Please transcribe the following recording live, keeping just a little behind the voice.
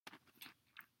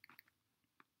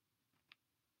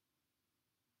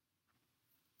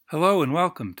Hello and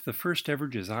welcome to the first ever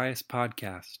Josias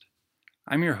podcast.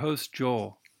 I'm your host,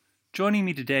 Joel. Joining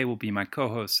me today will be my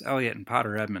co-hosts, Elliot and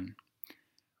Potter Edmond.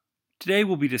 Today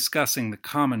we'll be discussing the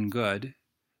common good,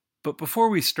 but before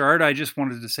we start, I just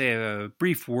wanted to say a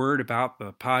brief word about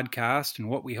the podcast and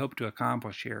what we hope to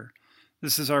accomplish here.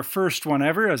 This is our first one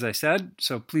ever, as I said,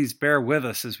 so please bear with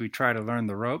us as we try to learn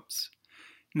the ropes.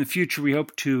 In the future, we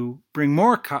hope to bring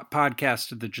more podcasts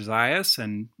to the Josias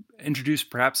and introduce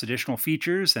perhaps additional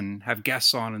features and have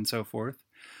guests on and so forth.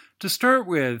 To start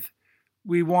with,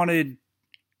 we wanted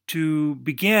to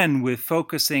begin with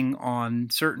focusing on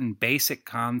certain basic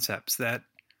concepts that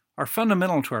are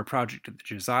fundamental to our project at the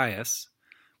Josias,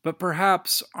 but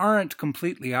perhaps aren't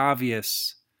completely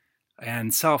obvious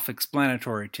and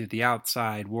self-explanatory to the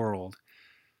outside world.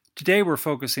 Today, we're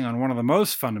focusing on one of the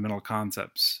most fundamental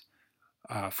concepts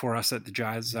for us at the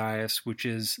Josias, which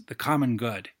is the common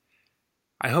good.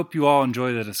 I hope you all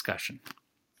enjoy the discussion.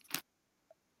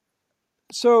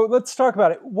 So let's talk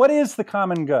about it. What is the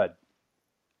common good?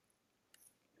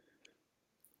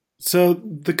 So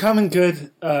the common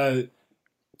good, it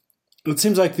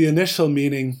seems like the initial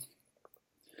meaning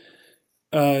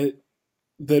that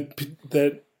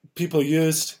people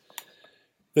used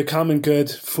the common good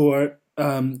for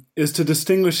is to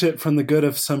distinguish it from the good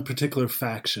of some particular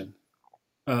faction.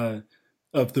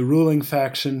 Of the ruling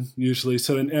faction, usually.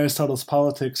 So in Aristotle's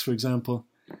Politics, for example,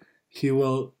 he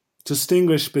will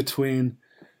distinguish between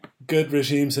good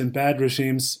regimes and bad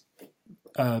regimes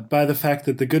by the fact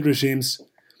that the good regimes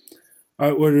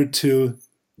are ordered to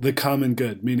the common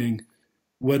good, meaning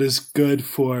what is good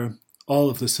for all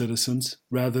of the citizens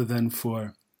rather than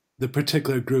for the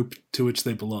particular group to which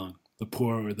they belong, the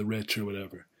poor or the rich or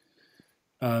whatever.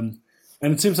 And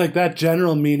it seems like that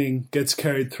general meaning gets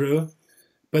carried through.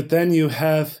 But then you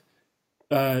have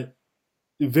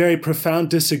very profound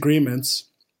disagreements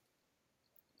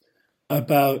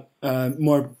about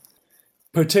more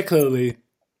particularly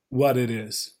what it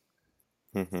is.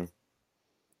 Mm-hmm.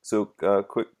 So,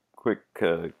 quick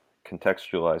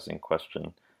contextualizing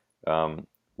question.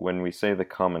 When we say the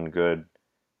common good,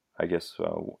 I guess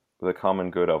the common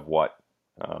good of what?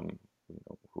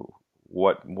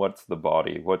 What's the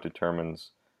body? What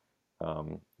determines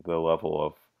the level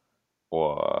of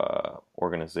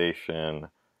organization,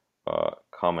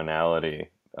 commonality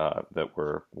that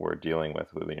we're dealing with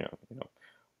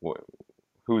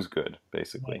who's good,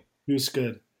 basically. Who's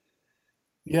good?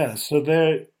 Yeah. So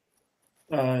there,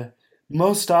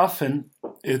 most often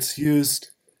it's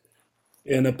used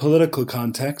in a political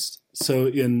context.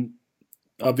 So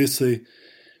obviously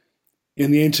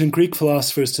in the ancient Greek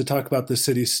philosophers to talk about the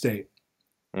city-state.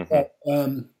 Mm-hmm. But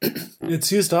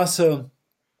it's used also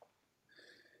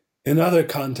in other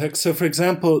contexts. So, for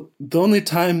example, the only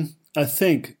time I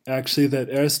think, actually, that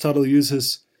Aristotle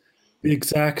uses the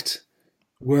exact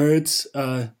words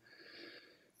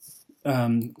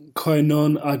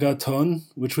koinon agaton,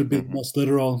 which would be the most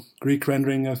literal Greek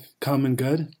rendering of common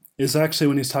good, is actually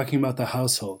when he's talking about the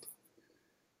household.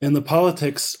 In the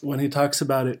Politics, when he talks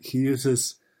about it, he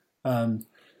uses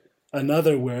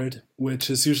another word, which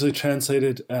is usually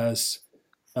translated as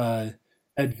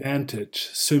advantage,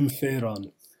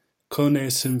 sympheron. Kone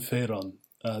sympheron,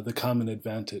 the common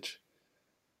advantage.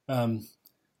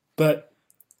 But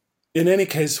in any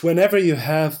case, whenever you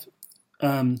have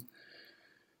a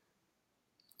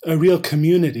real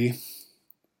community,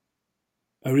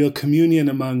 a real communion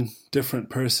among different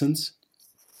persons,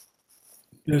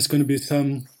 there's going to be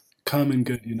some common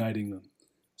good uniting them.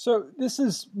 So this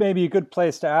is maybe a good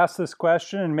place to ask this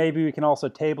question, and maybe we can also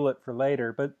table it for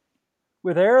later. But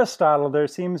with Aristotle, there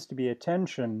seems to be a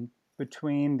tension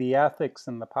between the ethics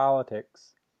and the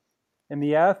politics. In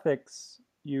the ethics,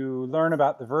 you learn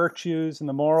about the virtues, and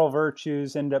the moral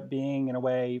virtues end up being, in a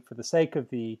way, for the sake of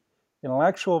the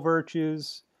intellectual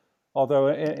virtues, although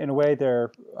in a way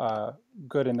they're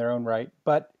good in their own right.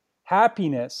 But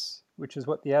happiness, which is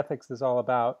what the ethics is all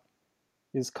about,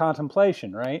 is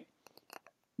contemplation, right?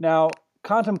 Now,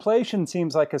 contemplation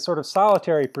seems like a sort of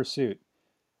solitary pursuit.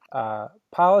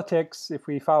 Politics, if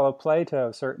we follow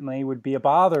Plato, certainly would be a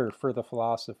bother for the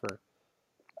philosopher.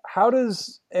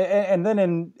 And then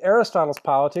in Aristotle's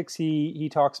Politics, he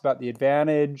talks about the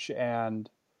advantage and,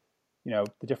 the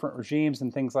different regimes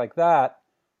and things like that.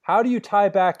 How do you tie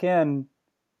back in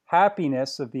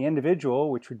happiness of the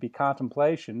individual, which would be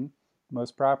contemplation,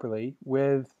 most properly,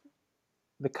 with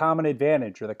the common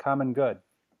advantage or the common good?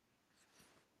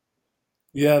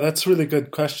 Yeah, that's a really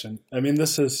good question. I mean,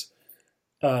 this is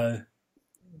the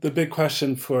big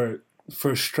question for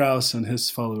Strauss and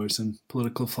his followers in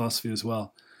political philosophy as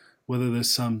well, whether there's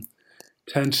some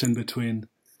tension between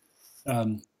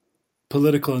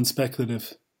political and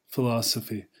speculative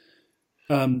philosophy.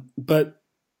 But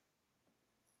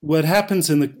what happens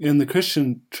in the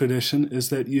Christian tradition is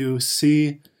that you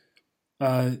see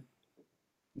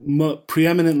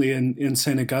preeminently in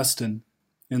St. Augustine,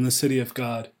 in the City of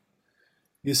God,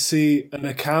 you see an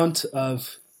account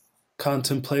of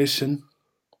contemplation.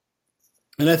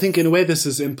 And I think in a way this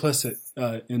is implicit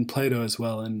in Plato as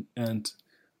well, and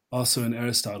also in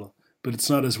Aristotle, but it's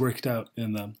not as worked out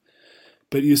in them.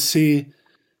 But you see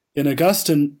in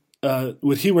Augustine,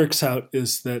 what he works out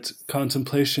is that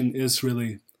contemplation is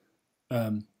really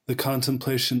the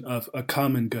contemplation of a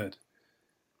common good.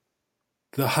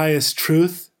 The highest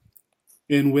truth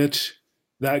in which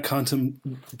that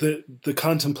the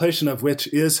contemplation of which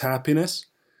is happiness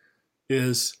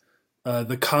is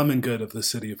the common good of the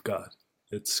City of God.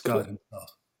 It's God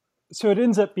himself. So it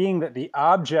ends up being that the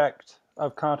object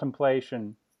of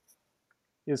contemplation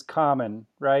is common,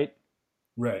 right?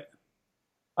 Right.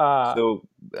 So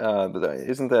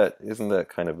isn't that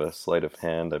kind of a sleight of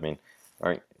hand? I mean,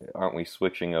 aren't we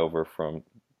switching over from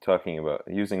talking about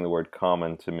using the word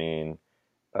common to mean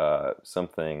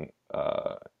something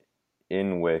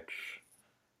in which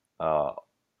a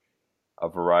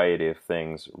variety of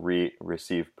things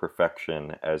receive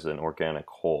perfection as an organic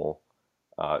whole,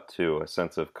 to a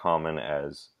sense of common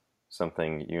as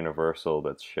something universal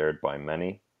that's shared by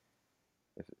many,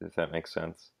 if that makes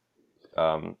sense.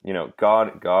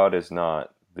 God is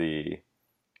not the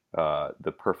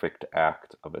perfect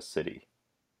act of a city,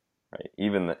 right?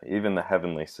 Even the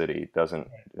heavenly city doesn't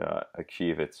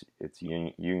achieve its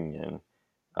union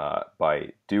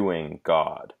by doing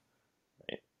God,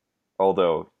 right?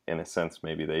 Although in a sense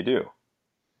maybe they do.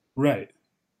 Right.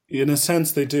 In a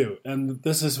sense they do, and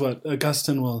this is what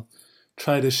Augustine will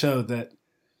try to show, that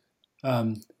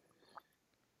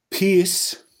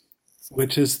peace,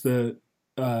 which is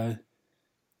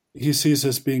he sees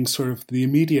as being sort of the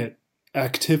immediate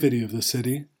activity of the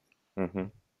city. Mm-hmm.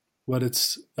 What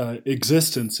its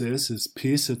existence is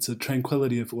peace. It's a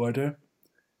tranquility of order.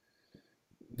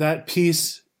 That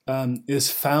peace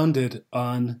is founded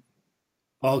on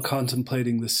all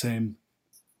contemplating the same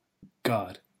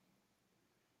God.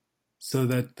 So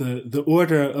that the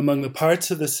order among the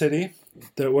parts of the city,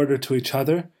 their order to each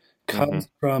other, comes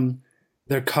from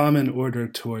their common order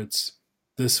towards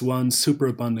this one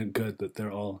superabundant good that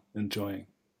they're all enjoying.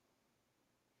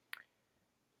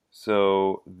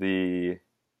 So the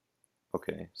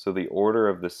order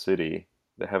of the city,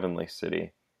 the heavenly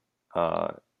city,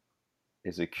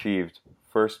 is achieved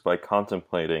first by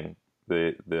contemplating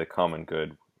the common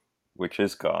good, which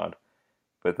is God,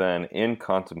 but then in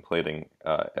contemplating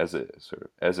as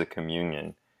a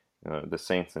communion, the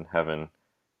saints in heaven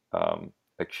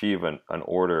achieve an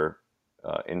order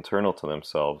internal to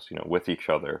themselves, with each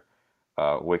other,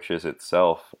 which is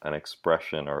itself an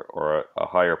expression or a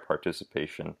higher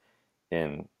participation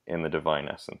in the divine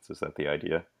essence. Is that the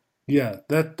idea? Yeah,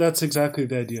 that's exactly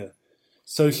the idea.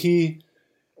 So he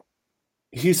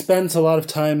spends a lot of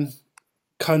time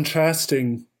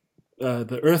contrasting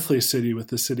the earthly city with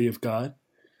the city of God,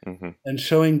 and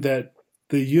showing that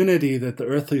the unity that the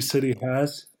earthly city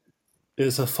has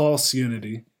is a false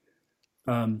unity,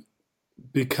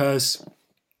 because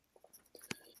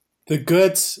the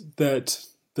goods that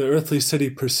the earthly city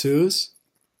pursues,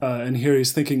 and here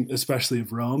he's thinking especially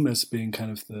of Rome as being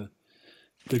kind of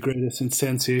the greatest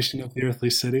instantiation of the earthly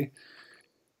city,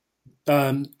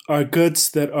 are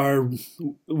goods that are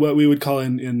what we would call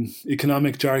in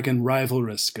economic jargon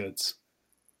rivalrous goods.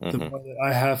 The more that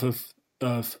I have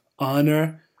of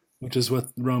honor, which is what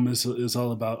Rome is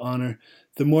all about, honor,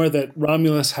 the more that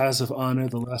Romulus has of honor,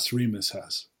 the less Remus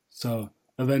has. So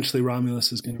eventually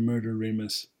Romulus is going to murder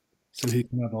Remus so he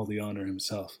can have all the honor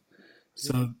himself.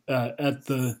 So that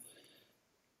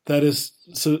is,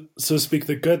 so to speak,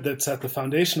 the good that's at the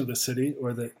foundation of the city,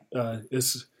 or that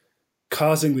is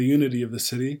causing the unity of the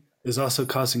city, is also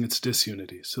causing its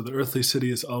disunity. So the earthly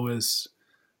city is always,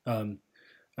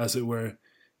 as it were,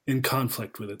 in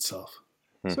conflict with itself.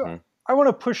 So I want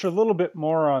to push a little bit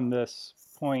more on this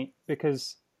point,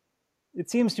 because it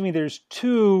seems to me there's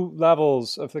two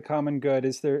levels of the common good,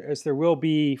 as there will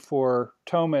be for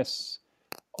Thomas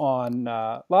on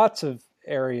lots of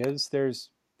areas. There's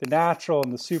the natural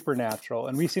and the supernatural,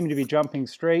 and we seem to be jumping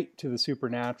straight to the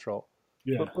supernatural.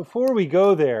 Yeah. But before we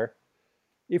go there,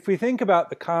 if we think about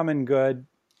the common good,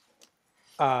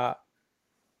 I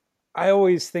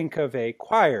always think of a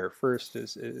choir first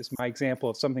as my example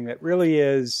of something that really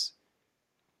is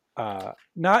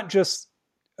not just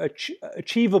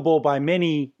achievable by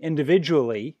many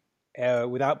individually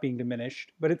without being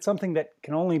diminished, but it's something that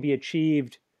can only be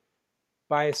achieved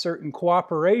by a certain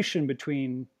cooperation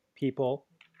between people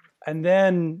And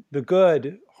then the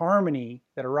good harmony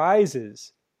that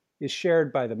arises is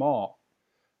shared by them all.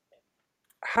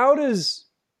 How does,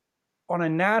 on a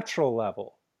natural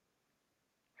level,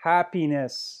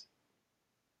 happiness,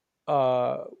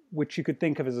 which you could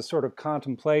think of as a sort of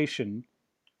contemplation,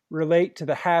 relate to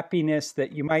the happiness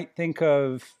that you might think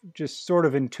of just sort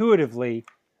of intuitively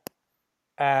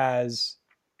as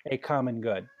a common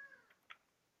good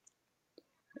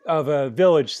of a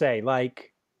village, say,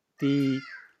 like the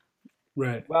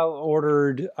Right.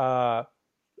 well-ordered uh,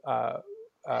 uh,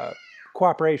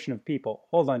 cooperation of people.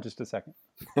 Hold on just a second.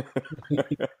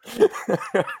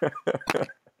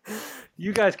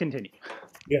 You guys continue.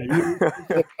 Yeah,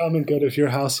 the common good of your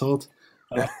household.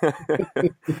 Uh,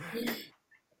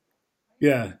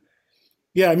 yeah.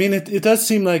 Yeah, I mean, it does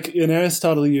seem like in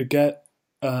Aristotle you get,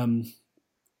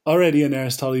 already in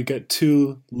Aristotle you get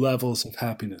two levels of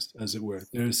happiness, as it were.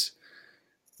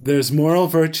 There's moral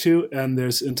virtue and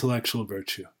there's intellectual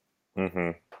virtue.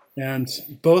 Mm-hmm. And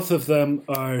both of them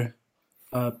are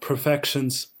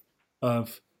perfections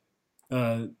of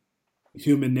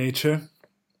human nature.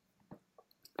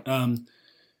 And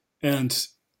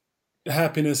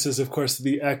happiness is, of course,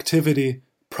 the activity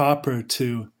proper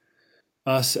to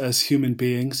us as human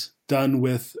beings, done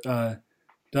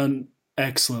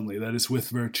excellently. That is with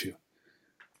virtue.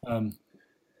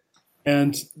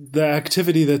 And the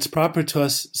activity that's proper to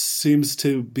us seems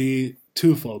to be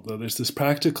twofold, though. There's this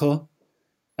practical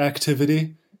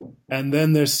activity, and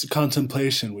then there's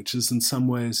contemplation, which is in some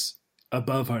ways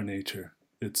above our nature.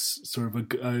 It's sort of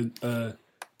a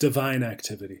divine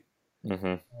activity.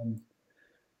 Mm-hmm.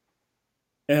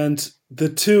 And the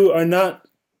two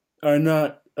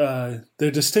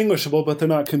they're distinguishable, but they're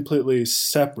not completely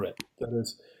separate. That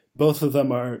is, both of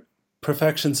them are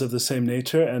perfections of the same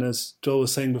nature. And as Joel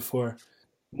was saying before,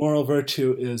 moral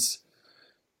virtue is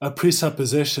a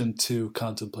presupposition to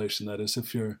contemplation. That is,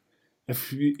 if you're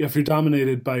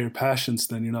dominated by your passions,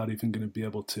 then you're not even going to be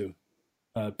able to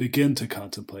begin to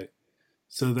contemplate.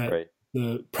 So that Right.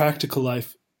 the practical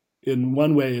life, in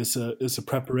one way, is a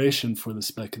preparation for the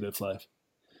speculative life.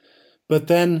 But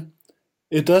then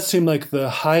it does seem like the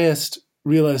highest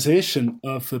realization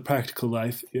of the practical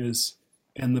life is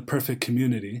in the perfect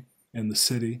community, in the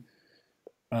city,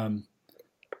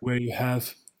 where you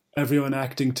have everyone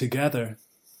acting together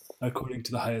according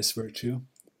to the highest virtue,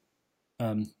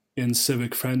 in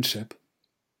civic friendship.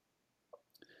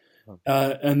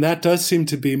 And that does seem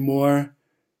to be more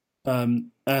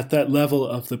at that level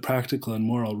of the practical and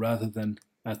moral rather than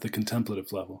at the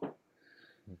contemplative level.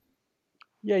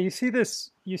 Yeah, you see this.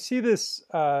 You see this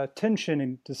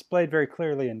tension displayed very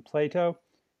clearly in Plato,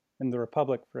 in the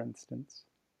Republic, for instance.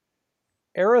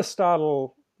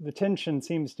 Aristotle, the tension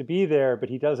seems to be there, but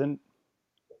he doesn't.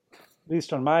 At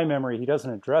least on my memory, he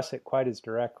doesn't address it quite as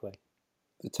directly.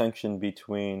 The tension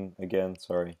between, again,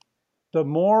 sorry. The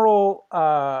moral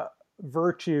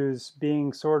virtues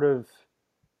being sort of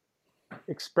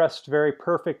expressed very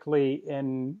perfectly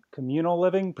in communal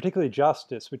living, particularly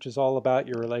justice, which is all about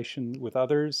your relation with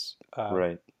others,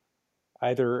 Right.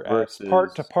 either as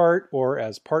part to Versus, part or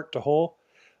as part to whole.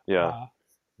 yeah, Uh,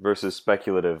 versus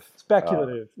speculative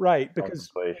speculative, right? Because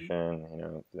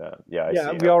contemplation, yeah, I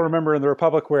yeah, see we how all you, remember in the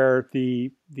Republic where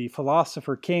the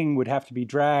philosopher king would have to be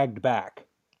dragged back.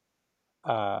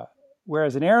 Uh,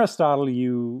 Whereas in Aristotle,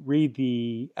 you read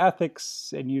the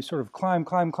ethics and you sort of climb,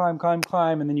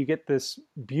 and then you get this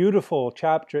beautiful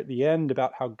chapter at the end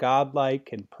about how godlike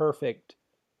and perfect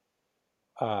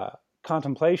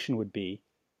contemplation would be.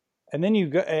 And then you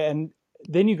go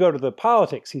to the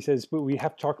politics. He says, but we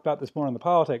have to talk about this more in the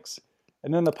politics.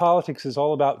 And then the politics is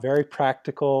all about very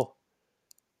practical,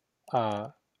 uh,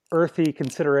 earthy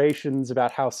considerations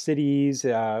about how cities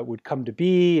would come to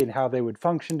be and how they would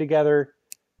function together.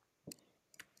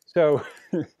 So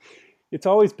it's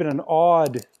always been an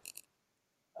odd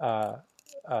uh,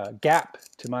 gap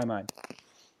to my mind.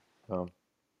 um,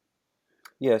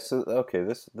 yeah. So okay,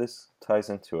 this ties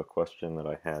into a question that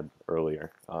I had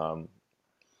earlier,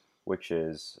 which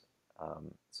is,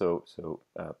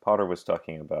 Potter was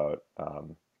talking about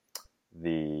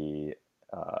the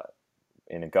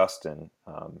in Augustine,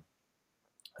 how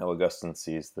Augustine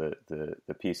sees the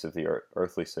peace of the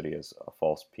earthly city as a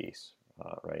false peace,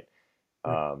 right?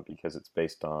 Because it's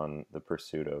based on the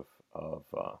pursuit of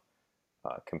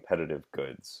competitive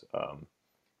goods.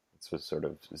 It's a sort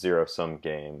of zero sum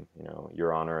game.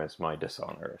 Your honor is my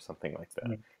dishonor, or something like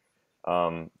that.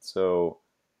 So,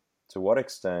 to what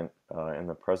extent in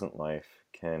the present life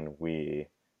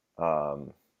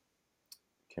um,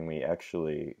 can we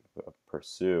actually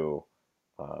pursue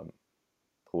um,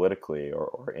 politically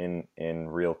or in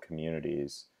real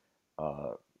communities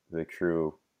uh, the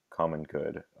true common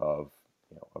good of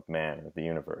of man or the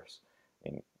universe.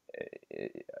 And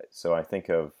so I think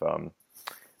of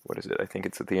what is it? I think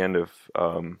it's at the end of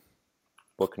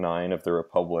Book 9 of the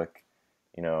Republic.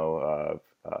 So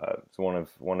one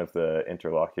of the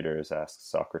interlocutors asks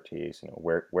Socrates,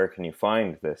 where can you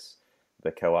find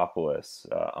the Kellopolis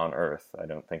on Earth? I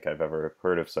don't think I've ever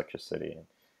heard of such a city.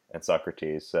 And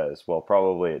Socrates says, well,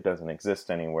 probably it doesn't exist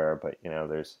anywhere, but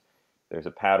there's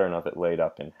a pattern of it laid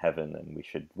up in heaven, and we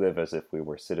should live as if we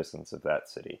were citizens of that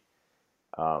city.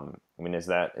 Is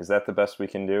that the best we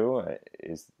can do?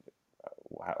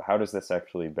 How does this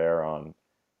actually bear on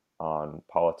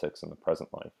politics in the present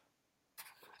life?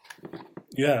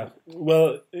 Yeah,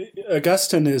 well,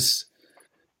 Augustine is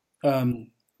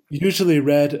usually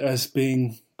read as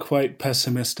being quite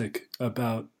pessimistic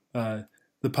about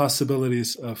the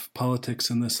possibilities of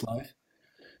politics in this life,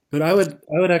 but I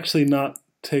would actually not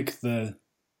take the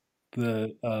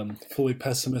fully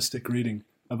pessimistic reading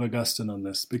of Augustine on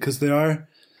this, because there are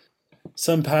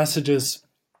some passages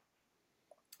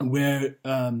where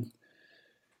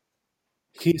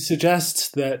he suggests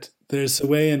that there's a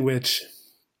way in which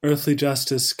earthly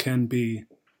justice can be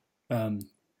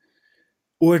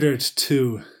ordered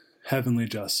to heavenly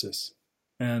justice.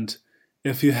 And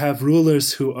if you have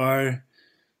rulers who are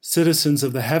citizens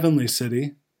of the heavenly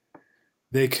city,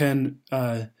 they can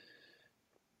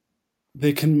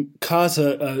cause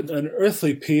an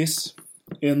earthly peace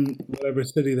in whatever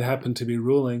city they happen to be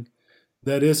ruling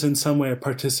that is in some way a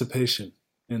participation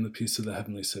in the peace of the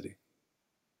heavenly city.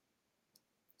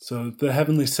 So the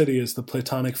heavenly city is the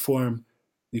Platonic form.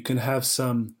 You can have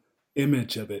some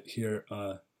image of it here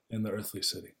in the earthly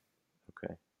city.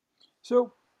 Okay.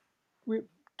 So we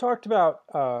talked about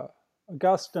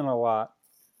Augustine a lot.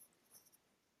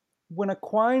 When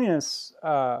Aquinas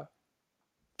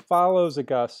follows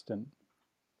Augustine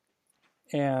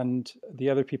and the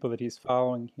other people that he's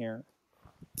following here,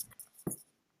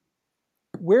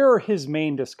 where are his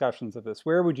main discussions of this?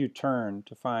 Where would you turn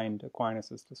to find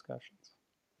Aquinas' discussions?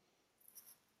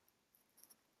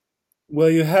 Well,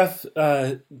 you have,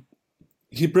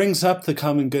 he brings up the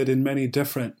common good in many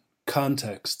different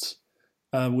contexts,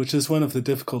 which is one of the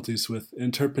difficulties with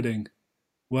interpreting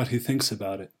what he thinks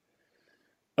about it.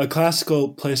 A classical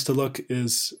place to look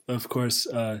is, of course,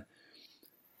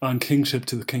 on kingship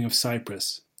to the king of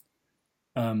Cyprus,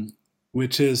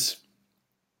 which is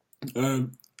a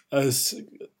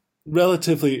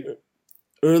relatively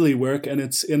early work, and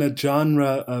it's in a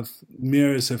genre of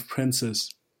mirrors of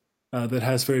princes that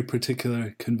has very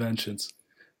particular conventions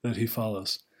that he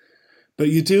follows. But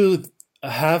you do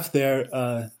have there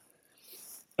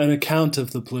an account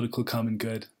of the political common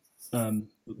good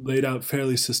laid out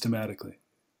fairly systematically.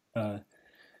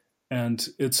 And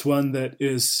it's one that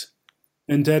is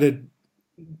indebted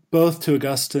both to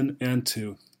Augustine and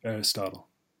to Aristotle.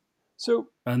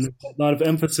 And there's a lot of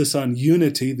emphasis on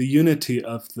unity, the unity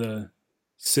of the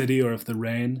city or of the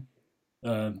reign,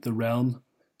 the realm,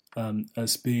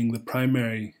 as being the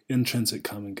primary intrinsic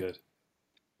common good.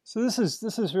 So this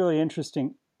is really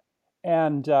interesting,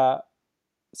 and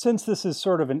since this is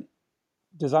sort of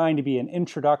designed to be an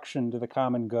introduction to the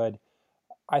common good,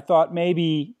 I thought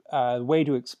maybe the way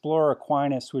to explore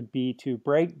Aquinas would be to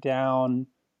break down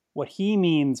what he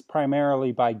means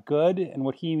primarily by good and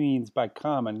what he means by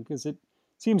common, because it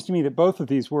seems to me that both of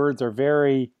these words are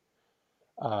very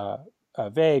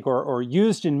vague or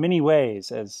used in many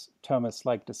ways, as Thomas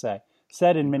liked to say,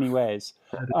 said in many ways.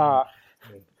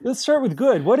 Let's start with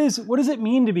good. What does it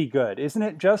mean to be good? Isn't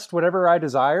it just whatever I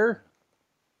desire?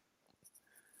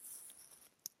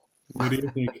 What do you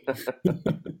think?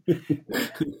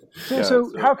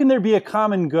 So how can there be a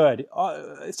common good?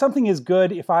 Something is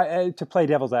good if to play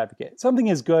devil's advocate. Something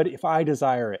is good if I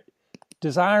desire it.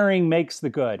 Desiring makes the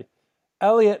good.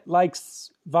 Eliot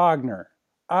likes Wagner.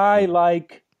 I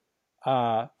like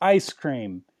ice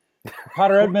cream.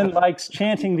 Potter Edmund likes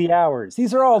chanting the hours.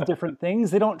 These are all different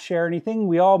things. They don't share anything.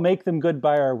 We all make them good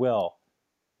by our will.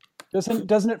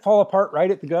 Doesn't it fall apart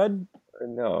right at the good?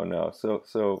 No.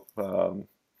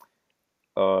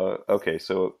 Okay,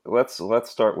 so let's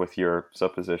start with your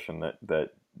supposition that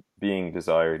being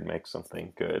desired makes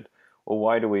something good. Well,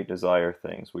 why do we desire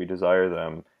things? We desire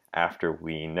them after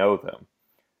we know them,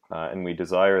 and we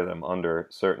desire them under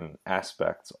certain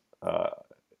aspects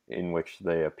in which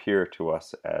they appear to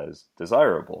us as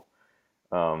desirable.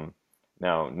 Now,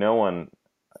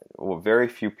 very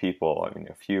few people,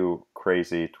 a few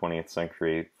crazy 20th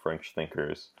century French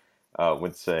thinkers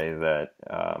would say that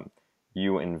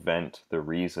you invent the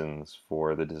reasons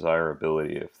for the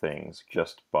desirability of things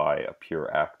just by a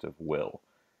pure act of will.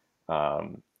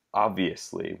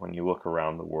 Obviously, when you look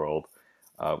around the world,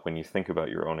 when you think about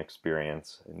your own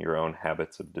experience and your own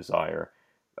habits of desire,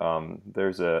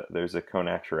 there's a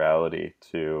connaturality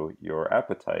to your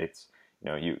appetites.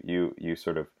 You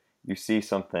sort of you see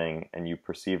something and you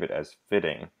perceive it as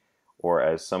fitting, or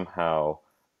as somehow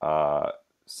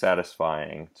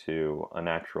satisfying to a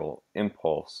natural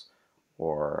impulse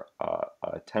or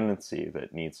a tendency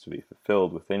that needs to be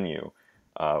fulfilled within you,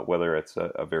 whether it's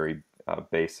a very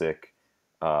basic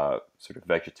sort of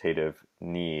vegetative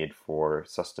need for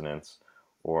sustenance,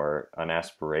 or an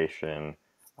aspiration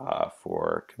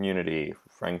for community, for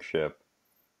friendship,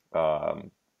 So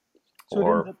it ends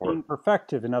or up for being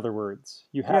perfective. In other words,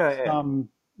 yeah.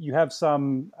 you have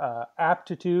some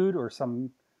aptitude or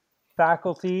some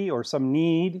faculty or some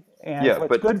need, and Yeah, what's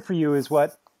but good for you is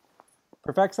what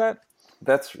perfects that.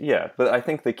 but I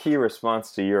think the key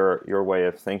response to your way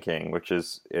of thinking, which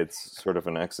is it's sort of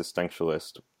an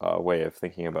existentialist way of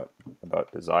thinking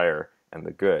about desire and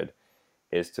the good,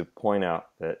 is to point out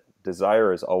that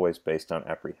desire is always based on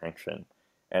apprehension,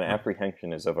 and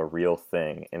apprehension is of a real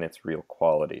thing in its real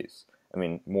qualities. I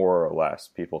mean, more or less,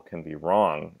 people can be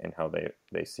wrong in how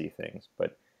they see things,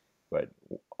 but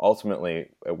ultimately,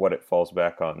 what it falls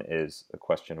back on is a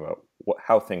question about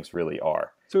how things really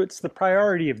are. So it's the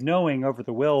priority of knowing over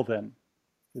the will, then,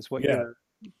 is what Yeah. you're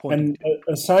pointing And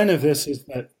to. a sign of this is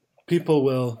that people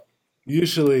will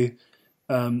usually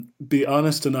be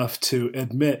honest enough to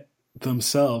admit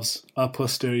themselves a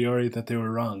posteriori that they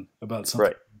were wrong about something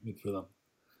Right. good for them.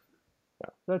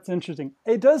 That's interesting.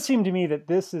 It does seem to me that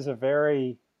this is a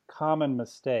very common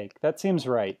mistake. That seems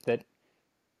right, that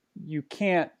you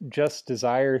can't just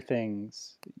desire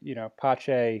things,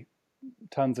 Pache,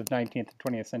 tons of 19th and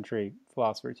 20th century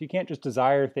philosophers. You can't just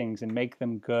desire things and make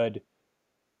them good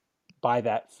by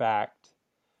that fact.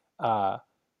 Uh,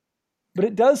 but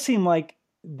it does seem like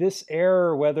this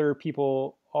error, whether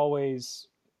people always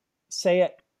say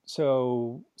it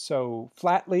so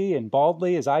flatly and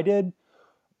baldly as I did,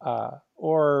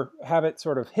 or have it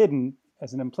sort of hidden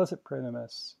as an implicit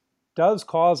premise, does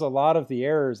cause a lot of the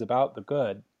errors about the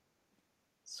good.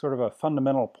 Sort of a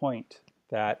fundamental point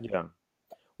that Yeah.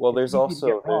 Well, it's there's easy to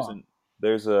get also wrong.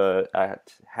 there's a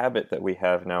habit that we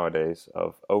have nowadays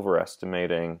of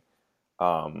overestimating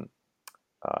um,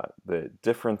 the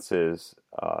differences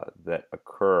that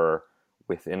occur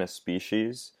within a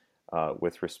species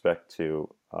with respect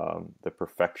to the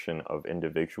perfection of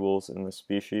individuals in the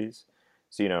species.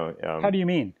 So How do you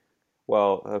mean?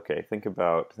 well, okay, think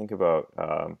about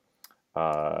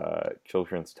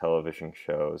children's television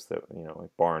shows that like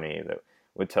Barney, that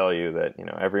would tell you that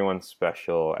everyone's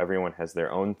special, everyone has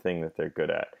their own thing that they're good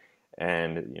at,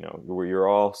 and you're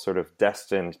all sort of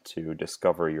destined to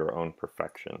discover your own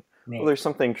perfection. Well, Right. there's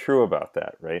something true about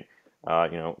that, right?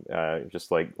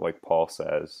 Just like Paul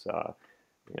says,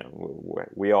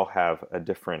 we all have a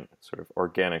different sort of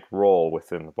organic role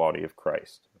within the body of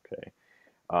Christ. Okay,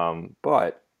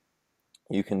 but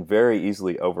you can very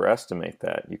easily overestimate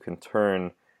that. You can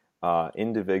turn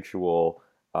individual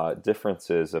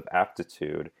differences of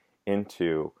aptitude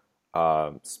into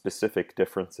specific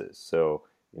differences. So,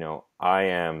 I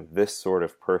am this sort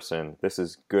of person. This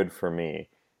is good for me.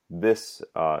 This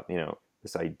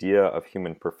idea of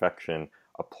human perfection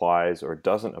applies or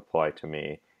doesn't apply to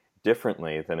me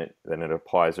differently than it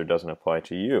applies or doesn't apply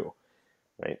to you,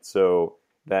 right? So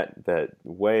that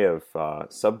way of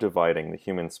subdividing the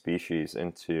human species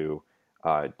into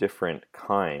different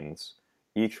kinds,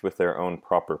 each with their own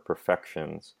proper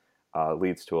perfections,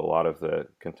 leads to a lot of the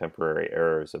contemporary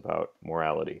errors about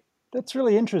morality. That's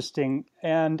really interesting,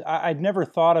 and I'd never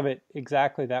thought of it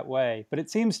exactly that way. But it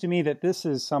seems to me that this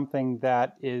is something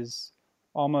that is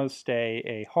almost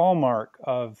a hallmark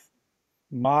of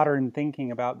modern thinking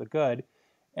about the good,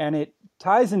 and it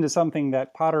ties into something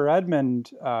that Potter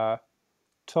Edmond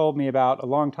told me about a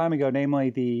long time ago, namely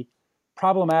the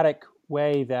problematic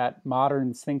way that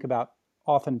moderns think about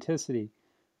authenticity.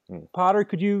 Mm. Potter,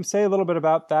 could you say a little bit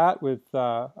about that with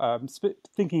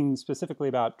thinking specifically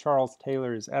about Charles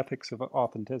Taylor's ethics of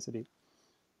authenticity?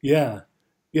 Yeah.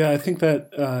 Yeah, I think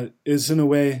that is in a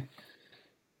way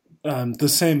the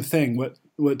same thing,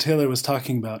 what Taylor was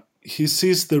talking about. He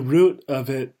sees the root of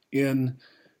it in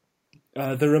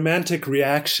the romantic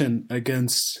reaction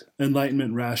against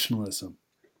Enlightenment rationalism.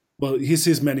 Well, he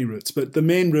sees many roots, but the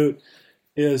main root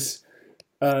is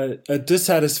a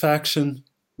dissatisfaction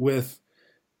with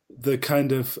the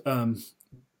kind of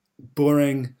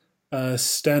boring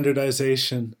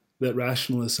standardization that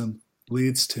rationalism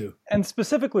leads to. And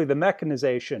specifically the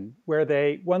mechanization, where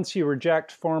once you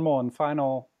reject formal and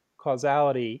final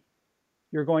causality,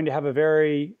 you're going to have a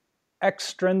very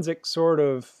extrinsic sort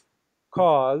of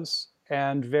cause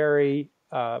and very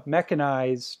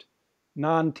mechanized,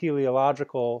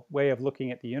 non-teleological way of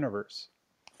looking at the universe.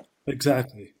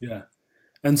 Exactly. Yeah.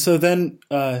 And so then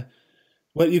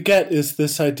what you get is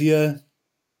this idea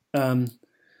um,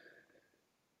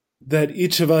 that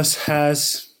each of us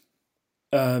has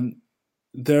um,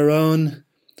 their own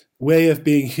way of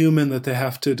being human that they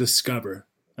have to discover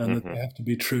and that they have to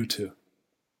be true to.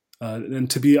 And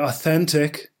to be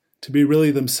authentic, to be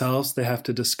really themselves, they have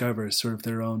to discover sort of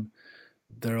their own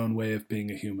way of being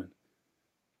a human.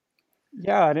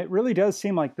 Yeah, and it really does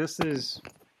seem like this is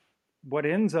what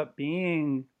ends up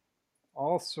being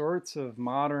all sorts of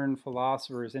modern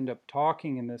philosophers end up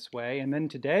talking in this way. And then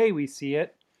today we see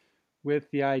it with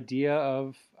the idea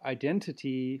of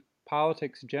identity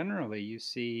politics generally. You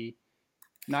see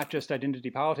not just identity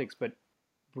politics, but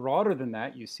broader than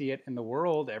that, you see it in the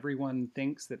world. Everyone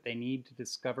thinks that they need to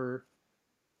discover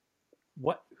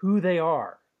who they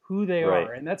are,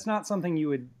 Right. and that's not something you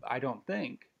would, I don't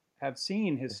think, have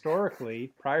seen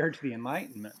historically prior to the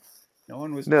Enlightenment. No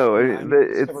one was No, trying to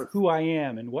it's discover who I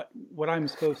am and what I'm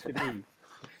supposed to be.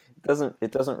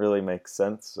 it doesn't really make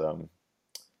sense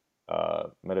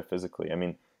metaphysically. I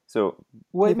mean, so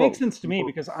Well, it makes sense to me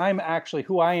because I'm actually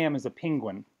who I am is a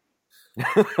penguin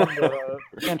from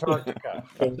Antarctica.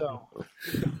 So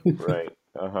right.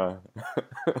 Uh-huh.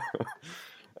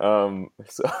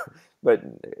 So, but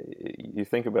you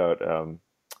think about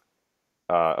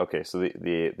okay, so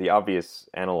the obvious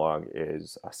analog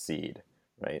is a seed,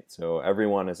 right? So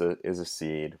everyone is a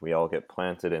seed. We all get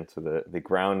planted into the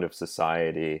ground of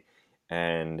society,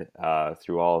 and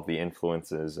through all of the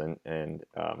influences and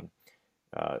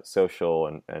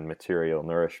social and material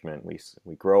nourishment,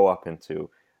 we grow up into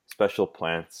special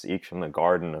plants, each from the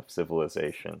garden of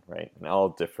civilization, right? And all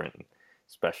different,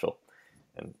 special,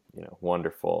 and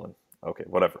wonderful, and okay,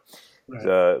 whatever.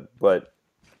 Right. But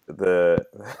the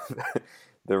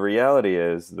the reality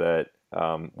is that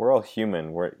we're all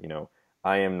human.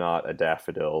 I am not a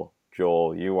daffodil.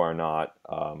 Joel, you are not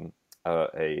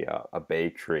a bay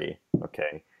tree.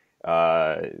 Okay,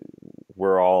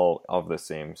 we're all of the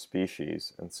same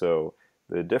species, and so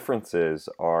the differences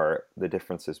are the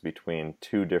differences between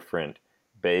two different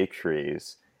bay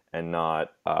trees, and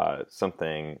not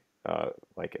something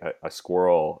like a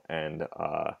squirrel and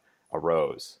a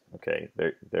rose. Okay,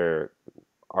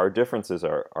 our differences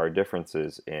are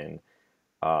differences in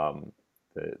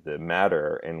the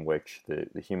matter in which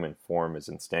the human form is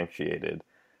instantiated,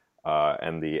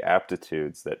 and the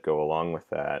aptitudes that go along with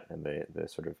that, and the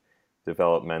sort of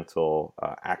developmental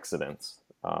accidents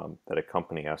that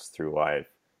accompany us through life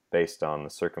based on the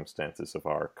circumstances of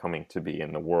our coming to be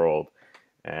in the world,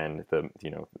 and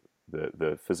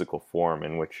the physical form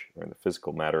in which, or the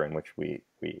physical matter in which we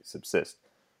subsist,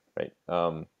 right?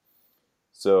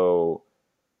 So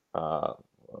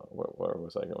where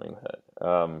was I going with that?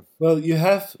 Well, you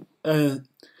have there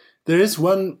is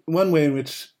one way in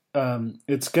which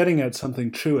it's getting at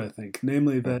something true, I think,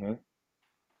 namely that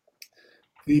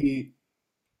Mhm.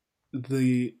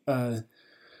 the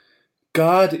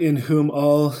God in whom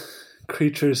all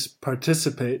creatures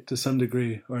participate to some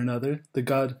degree or another, the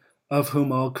God of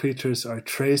whom all creatures are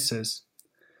traces,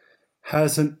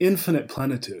 has an infinite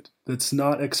plenitude that's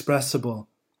not expressible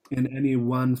in any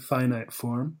one finite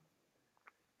form.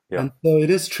 Yeah. And so it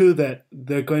is true that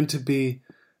they're going to be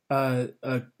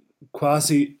a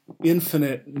quasi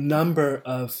infinite number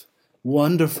of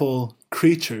wonderful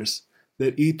creatures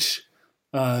that each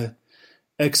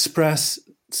express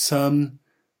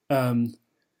um,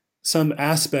 some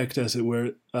aspect, as it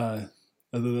were, although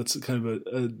that's kind of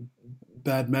a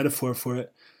bad metaphor for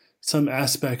it, some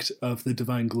aspect of the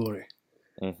divine glory.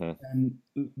 Mm-hmm. And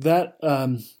that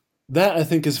I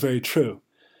think is very true.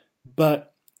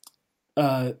 But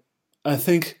I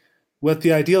think what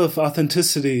the ideal of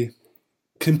authenticity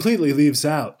completely leaves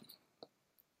out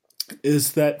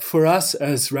is that for us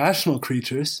as rational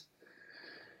creatures,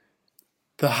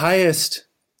 the highest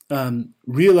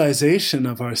realization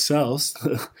of ourselves,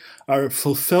 our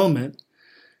fulfillment,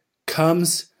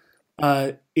 comes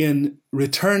in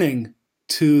returning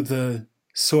to the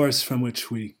source from which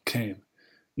we came.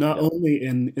 Not only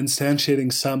in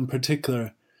instantiating some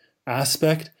particular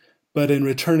aspect, but in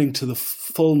returning to the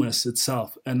fullness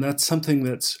itself. And that's something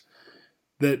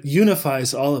that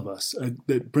unifies all of us,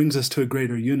 that brings us to a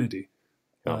greater unity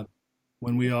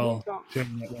when we all share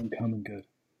that one common good.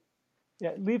 Yeah,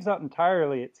 it leaves out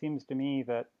entirely, it seems to me,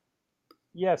 that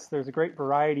yes, there's a great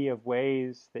variety of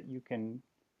ways that you can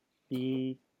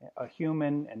be a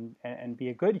human and be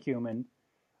a good human.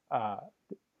 Uh,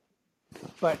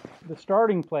 but the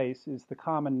starting place is the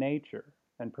common nature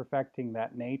and perfecting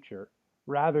that nature.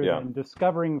 rather Yeah. than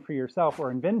discovering for yourself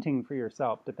or inventing for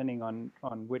yourself, depending on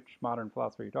which modern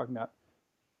philosopher you're talking about,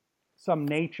 some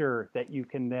nature that you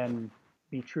can then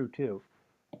be true to.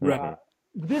 Right.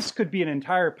 This could be an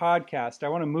entire podcast. I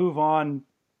want to move on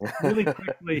really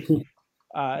quickly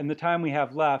in the time we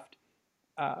have left.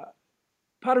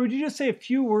 Potter, would you just say a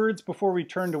few words before we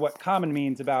turn to what common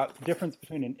means about the difference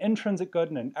between an intrinsic good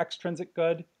and an extrinsic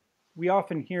good? We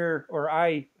often hear, or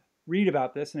I read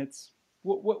about this, and it's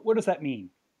what does that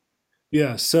mean?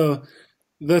 Yeah, so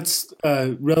that's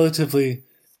a relatively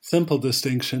simple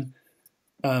distinction.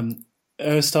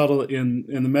 Aristotle in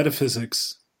the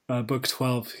Metaphysics, book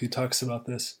 12, he talks about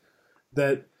this,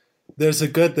 that there's a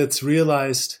good that's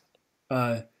realized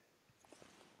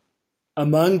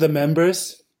among the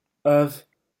members of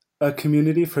a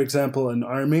community. For example, an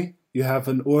army, you have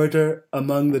an order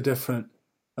among the different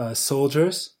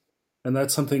soldiers, and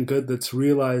that's something good that's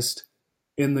realized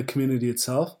in the community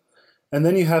itself. And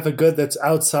then you have a good that's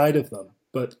outside of them,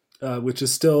 but which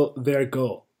is still their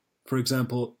goal. For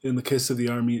example, in the case of the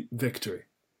army, victory.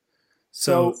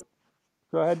 So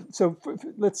go ahead. So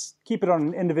let's keep it on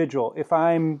an individual. If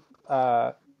I'm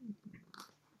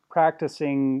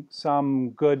practicing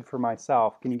some good for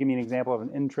myself, can you give me an example of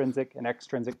an intrinsic and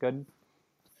extrinsic good?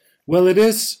 well, it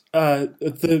is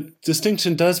the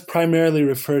distinction does primarily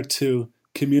refer to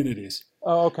communities.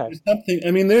 Oh, okay.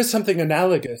 There's something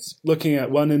analogous looking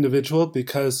at one individual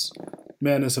because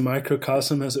man is a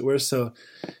microcosm, as it were. So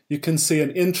you can see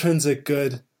an intrinsic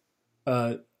good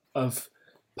of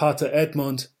Pater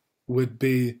Edmond would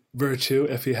be virtue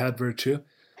if he had virtue.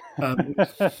 And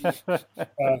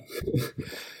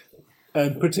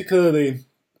particularly,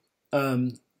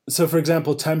 so for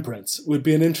example, temperance would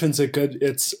be an intrinsic good.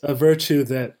 It's a virtue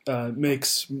that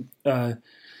makes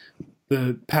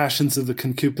the passions of the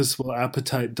concupiscible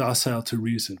appetite docile to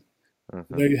reason.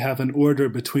 Mm-hmm. There you have an order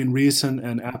between reason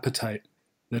and appetite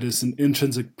that is an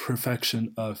intrinsic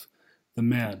perfection of the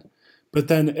man. But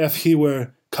then if he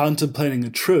were contemplating a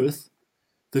truth,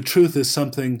 the truth is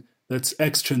something that's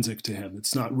extrinsic to him.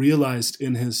 It's not realized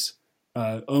in his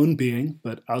own being,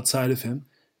 but outside of him,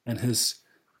 and his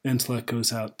intellect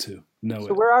goes out to know it.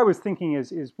 So where I was thinking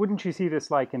is wouldn't you see this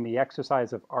like in the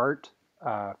exercise of art?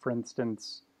 For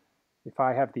instance, if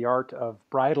I have the art of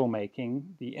bridle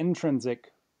making, the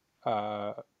intrinsic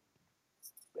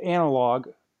analog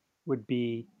would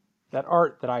be that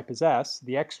art that I possess.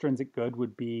 The extrinsic good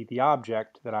would be the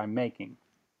object that I'm making.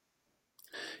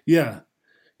 Yeah.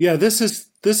 This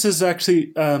is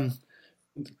actually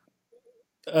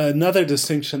another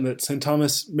distinction that St.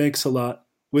 Thomas makes a lot,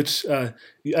 which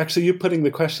you putting the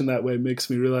question that way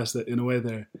makes me realize that in a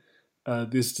way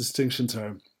these distinctions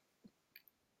are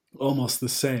almost the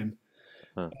same.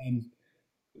 Huh.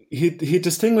 He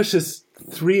distinguishes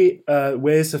three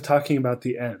ways of talking about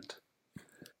the end.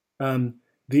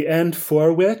 The end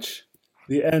for which,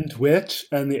 the end which,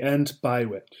 and the end by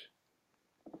which.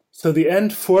 So the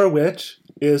end for which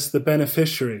is the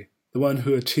beneficiary, the one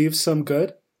who achieves some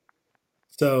good.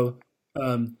 So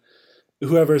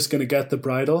whoever is going to get the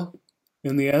bridle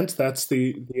in the end, that's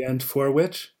the end for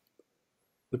which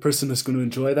the person is going to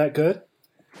enjoy that good.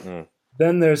 Mm.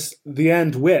 Then there's the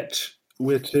end which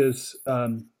is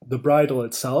the bridle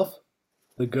itself,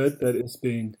 the good that is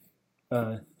being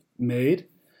made.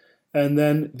 And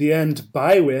then the end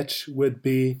by which would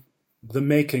be the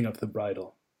making of the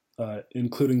bridle,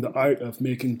 including the art of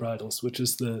making bridles, which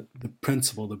is the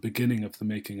principle, the beginning of the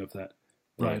making of that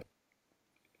bridle.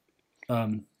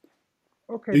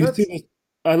 Okay.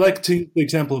 I like to use the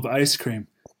example of ice cream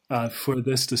for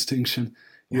this distinction.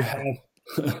 You have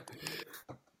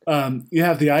you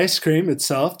have the ice cream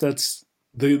itself. That's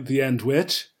the end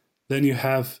which. Then you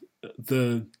have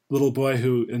the little boy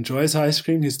who enjoys ice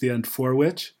cream. He's the end for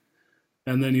which.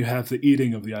 And then you have the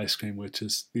eating of the ice cream, which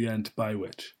is the end by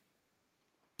which.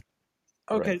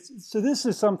 Okay, right. So this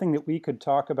is something that we could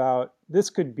talk about. This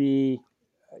could be,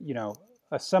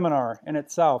 a seminar in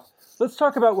itself. Let's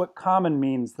talk about what common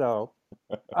means, though.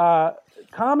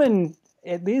 Common,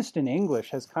 at least in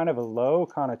English, has kind of a low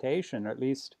connotation, at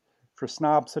least for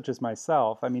snobs such as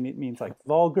myself. I mean, it means like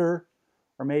vulgar,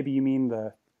 or maybe you mean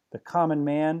the common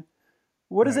man.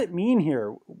 What does it mean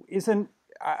here? Isn't,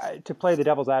 to play the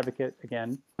devil's advocate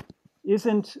again,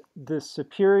 isn't the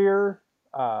superior,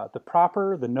 the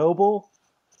proper, the noble?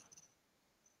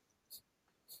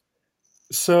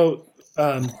 So,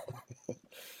 I'm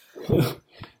just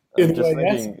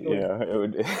thinking, it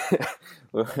would.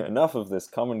 Well, enough of this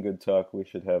common good talk. We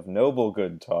should have noble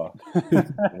good talk.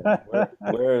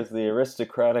 Where is the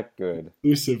aristocratic good?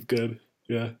 Exclusive good.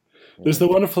 Yeah. There's the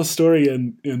wonderful story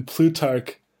in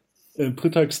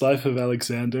Plutarch's Life of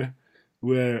Alexander,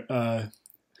 where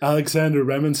Alexander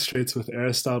remonstrates with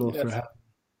Aristotle Yes. for having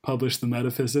published the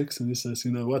Metaphysics, and he says,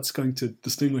 what's going to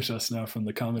distinguish us now from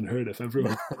the common herd if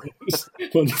everyone knows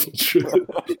wonderful truth?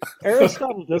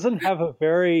 Aristotle doesn't have a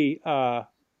very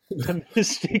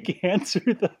optimistic answer,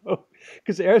 though,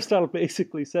 because Aristotle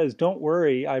basically says, "Don't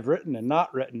worry, I've written and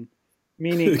not written,"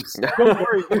 meaning, "Don't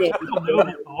worry, your people know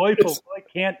that the hoi polloi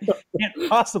can't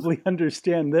possibly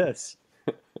understand this."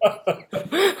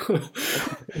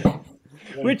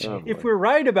 Which, if we're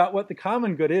right about what the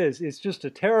common good is just a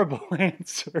terrible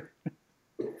answer.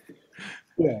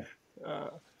 Yeah.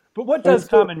 But what does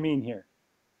common mean here?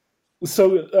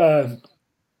 So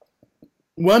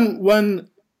one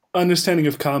understanding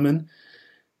of common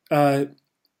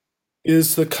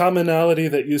is the commonality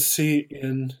that you see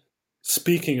in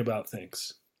speaking about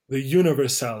things. The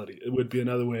universality, it would be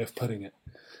another way of putting it.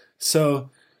 So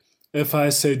if I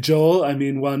say Joel, I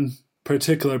mean one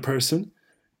particular person.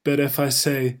 But if I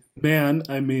say man,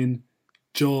 I mean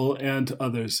Joel and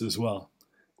others as well,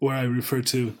 or I refer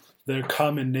to their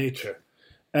common nature.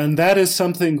 And that is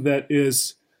something that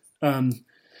is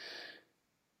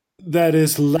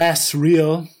less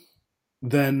real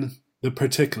than the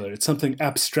particular. It's something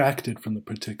abstracted from the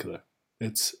particular.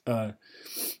 It's a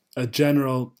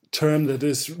general term that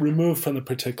is removed from the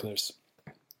particulars.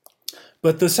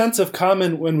 But the sense of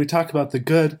common when we talk about the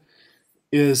good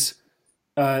is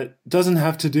doesn't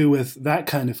have to do with that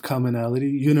kind of commonality,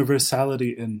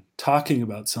 universality in talking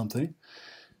about something,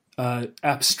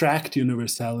 abstract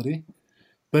universality,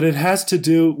 but it has to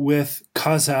do with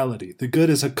causality. The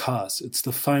good is a cause. It's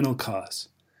the final cause.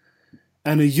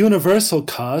 And a universal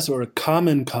cause or a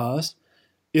common cause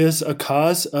is a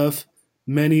cause of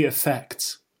many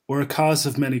effects, or a cause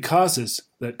of many causes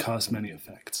that cause many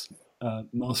effects,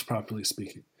 most properly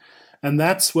speaking. And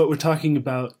that's what we're talking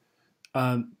about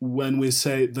when we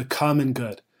say the common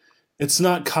good. It's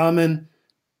not common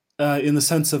in the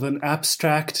sense of an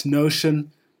abstract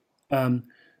notion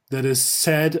that is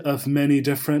said of many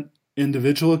different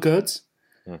individual goods,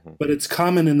 but it's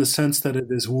common in the sense that it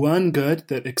is one good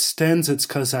that extends its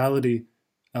causality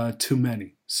to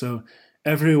many. So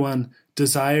everyone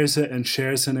desires it and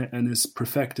shares in it and is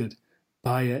perfected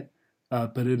by it,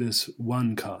 but it is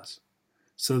one cause.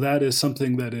 So that is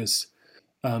something that is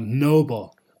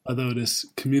noble, although it is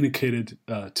communicated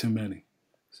to many.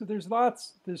 So there's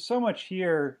so much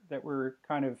here that we're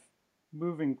kind of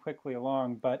moving quickly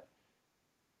along, but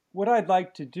what I'd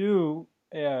like to do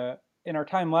in our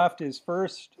time left is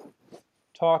first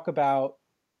talk about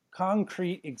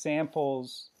concrete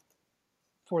examples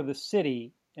for the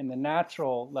city in the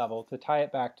natural level to tie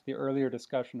it back to the earlier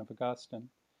discussion of Augustine.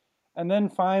 And then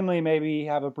finally, maybe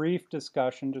have a brief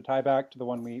discussion to tie back to the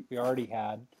one we already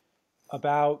had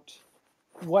about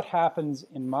what happens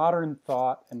in modern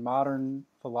thought and modern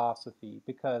philosophy,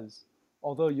 because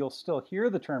although you'll still hear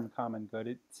the term common good,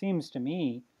 it seems to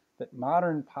me that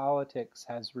modern politics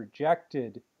has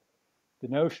rejected the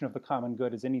notion of the common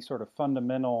good as any sort of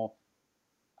fundamental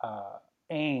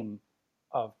aim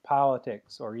of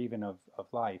politics or even of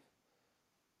life.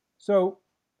 So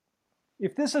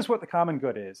if this is what the common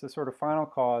good is, a sort of final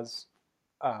cause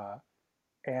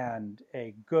and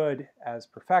a good as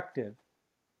perfective,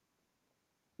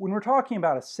 when we're talking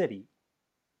about a city,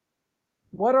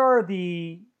 what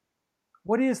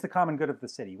is the common good of the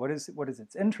city? What is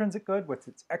its intrinsic good? What's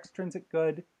its extrinsic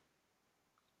good?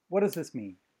 What does this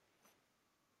mean?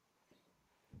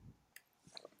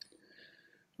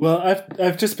 Well,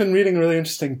 I've just been reading a really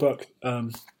interesting book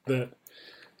that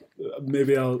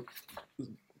maybe I'll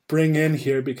bring in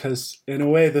here because in a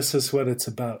way this is what it's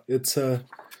about. It's a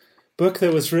book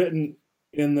that was written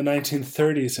in the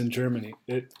 1930s in Germany.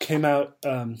 It came out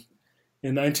in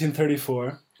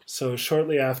 1934, so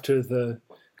shortly after the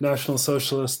National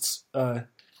Socialists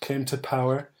came to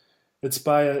power. It's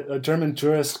by a German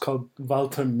jurist called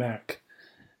Walter Merck,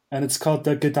 and it's called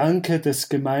Der Gedanke des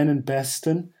gemeinen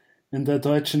Besten in der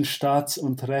deutschen Staats-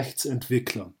 und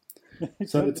Rechtsentwicklung.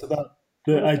 So it's about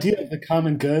the idea of the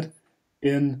common good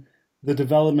in the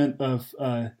development of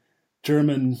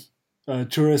German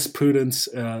jurisprudence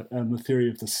and the theory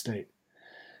of the state.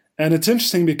 And it's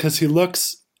interesting because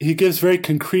he gives very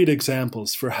concrete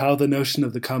examples for how the notion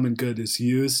of the common good is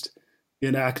used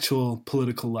in actual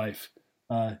political life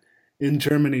in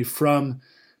Germany from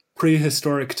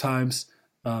prehistoric times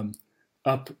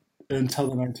up until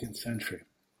the 19th century.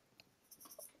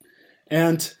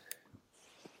 And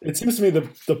it seems to me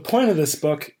the point of this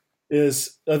book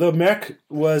is, although Merck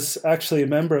was actually a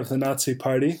member of the Nazi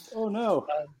Party. Oh, no.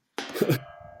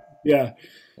 Yeah.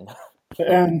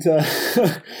 And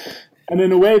and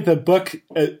in a way, the book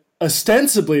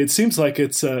ostensibly, it seems like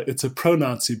it's a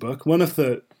pro-Nazi book. One of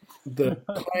the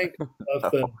plank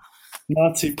of the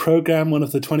Nazi program, one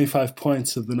of the 25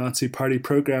 points of the Nazi Party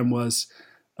program was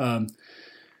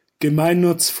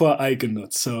Gemeinnutz vor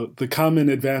Eigennutz, so the common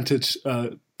advantage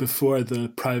before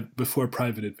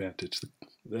private advantage.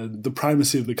 The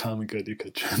primacy of the common good, you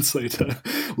could translate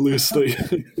loosely.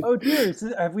 Oh dear,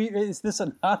 is this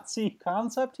a Nazi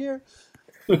concept here?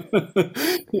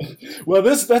 Well,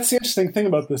 that's the interesting thing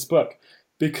about this book,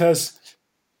 because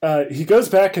he goes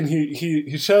back and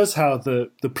he shows how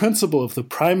the principle of the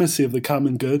primacy of the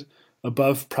common good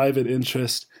above private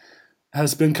interest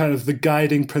has been kind of the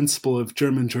guiding principle of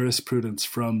German jurisprudence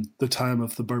from the time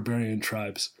of the barbarian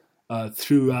tribes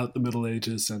throughout the Middle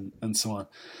Ages and so on.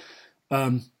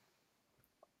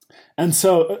 And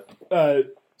so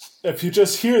if you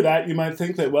just hear that, you might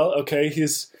think that, well, okay,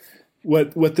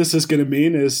 what this is going to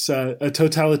mean is a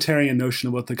totalitarian notion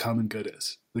of what the common good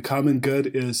is. The common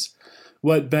good is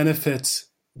what benefits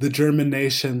the German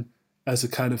nation as a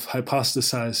kind of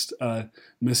hypostasized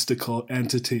mystical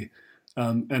entity,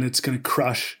 and it's going to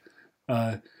crush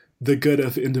the good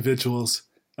of individuals.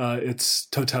 It's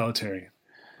totalitarian.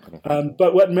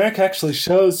 But what Merck actually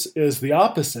shows is the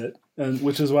opposite, and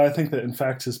which is why I think that, in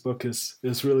fact, his book is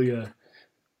really an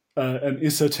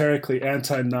esoterically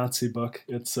anti-Nazi book.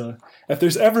 It's if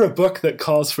there's ever a book that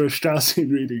calls for a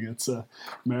Straussian reading, it's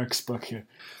Merck's book here.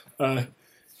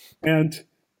 And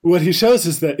what he shows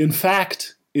is that, in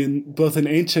fact, in both an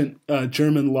ancient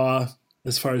German law,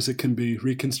 as far as it can be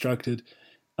reconstructed,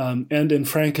 and in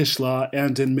Frankish law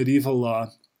and in medieval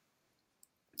law,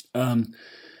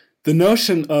 the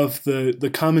notion of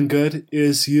the common good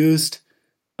is used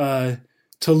to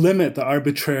limit the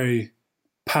arbitrary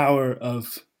power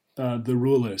of the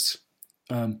rulers,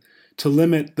 to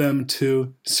limit them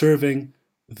to serving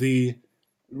the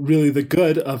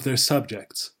good of their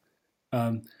subjects.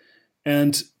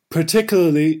 And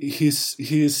particularly, he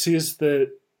sees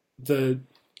the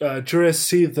jurists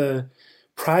see the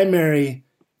primary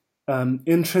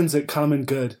intrinsic common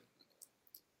good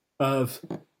of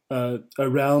a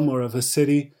realm or of a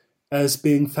city as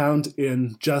being found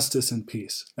in justice and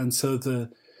peace. And so the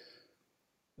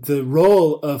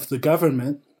role of the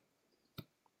government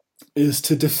is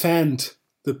to defend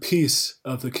the peace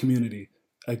of the community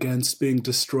against being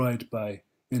destroyed by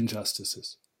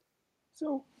injustices.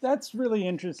 So that's really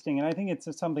interesting, and I think it's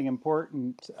something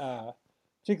important,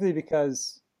 particularly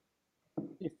because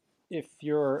if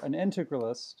you're an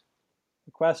integralist,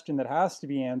 the question that has to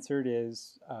be answered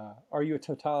is, are you a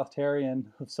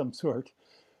totalitarian of some sort?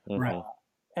 Right.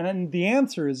 And then the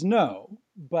answer is no,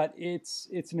 but it's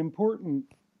an important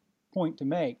point to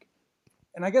make.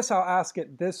 And I guess I'll ask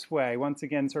it this way, once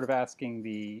again, sort of asking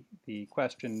the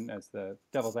question as the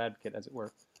devil's advocate, as it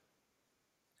were.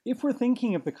 If we're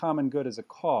thinking of the common good as a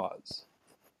cause,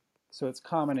 so it's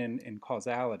common in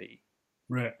causality,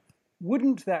 Right.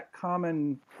 wouldn't that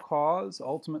common cause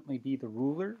ultimately be the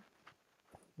ruler?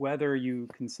 Whether you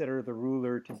consider the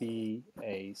ruler to be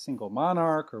a single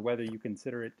monarch or whether you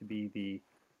consider it to be the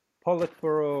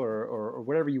Politburo or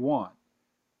whatever you want.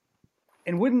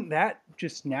 And wouldn't that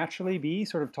just naturally be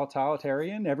sort of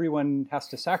totalitarian? Everyone has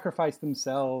to sacrifice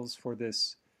themselves for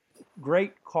this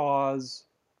great cause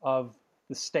of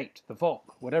the state, the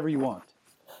Volk, whatever you want.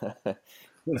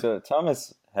 So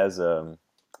Thomas has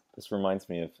this reminds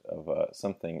me of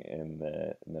something in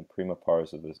the prima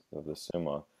pars of the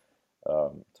Summa.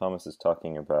 Thomas is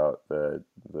talking about the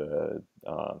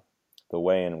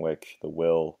way in which the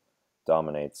will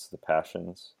dominates the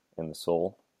passions in the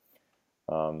soul,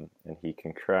 and he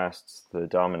contrasts the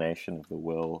domination of the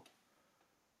will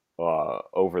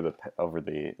over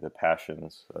the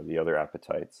passions, the other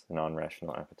appetites, the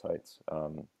non-rational appetites,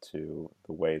 to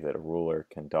the way that a ruler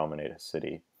can dominate a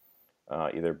city,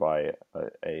 either by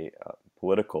a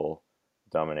political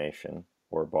domination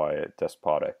or by a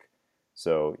despotic.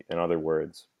 So, in other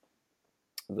words,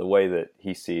 the way that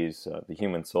he sees the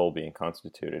human soul being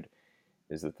constituted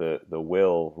is that the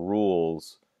will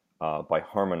rules by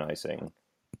harmonizing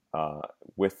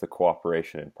with the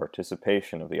cooperation and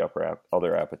participation of the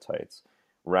other appetites,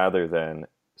 rather than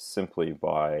simply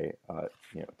by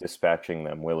dispatching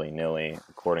them willy-nilly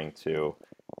according to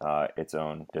its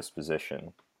own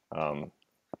disposition.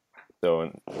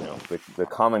 So, the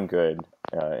common good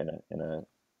in a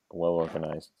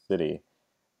well-organized city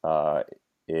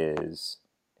is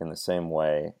in the same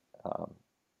way.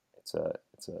 It's a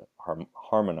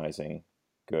harmonizing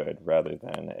good rather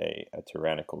than a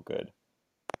tyrannical good,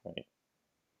 right?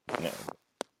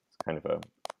 It's kind of a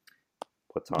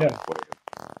Platonic way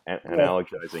of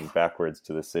analogizing backwards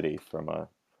to the city from a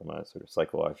sort of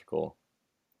psychological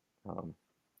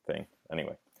thing.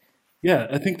 Anyway. Yeah,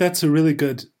 I think that's a really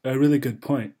good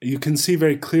point. You can see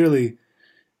very clearly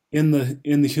in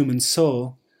the human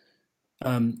soul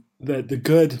that the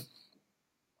good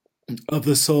of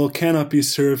the soul cannot be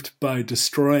served by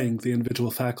destroying the individual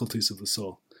faculties of the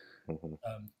soul. Mm-hmm.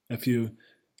 If you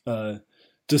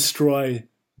destroy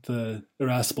the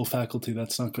irascible faculty,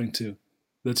 that's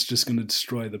just going to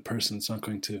destroy the person. It's not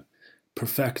going to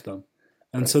perfect them.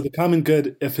 And so the common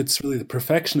good, if it's really the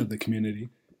perfection of the community,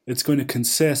 it's going to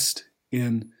consist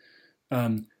in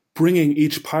bringing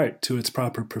each part to its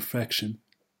proper perfection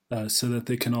so that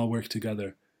they can all work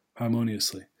together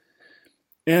harmoniously.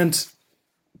 And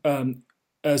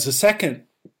as a second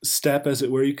step, as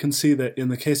it were, you can see that in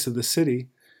the case of the city,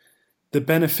 the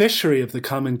beneficiary of the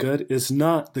common good is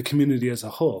not the community as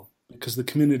a whole, because the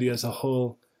community as a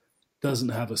whole doesn't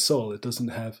have a soul.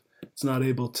 It's not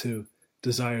able to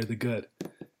desire the good.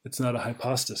 It's not a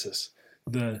hypostasis.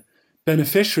 The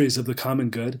beneficiaries of the common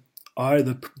good are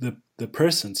the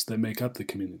persons that make up the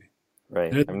community.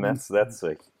 Right. I mean, that's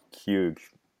a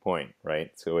huge point,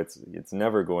 right? So it's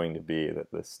never going to be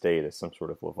that the state is some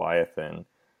sort of leviathan,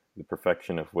 the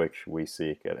perfection of which we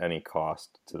seek at any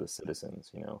cost to the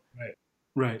citizens, you know.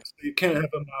 Right. So you can't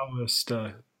have a Maoist.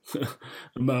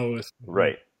 A Maoist.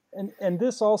 Right. And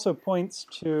this also points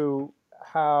to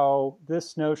how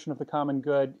this notion of the common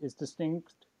good is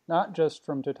distinct not just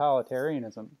from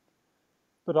totalitarianism,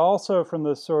 but also from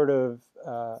the sort of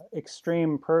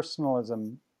extreme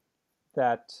personalism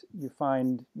that you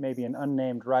find maybe in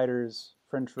unnamed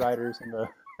French writers in the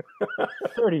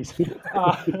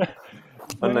 30s.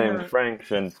 Unnamed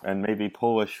French and maybe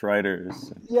Polish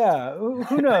writers. Yeah,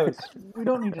 who knows? We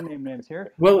don't need to name names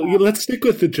here. Well, let's stick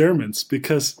with the Germans,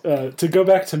 because to go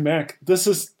back to Mack, this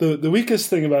is the weakest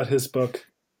thing about his book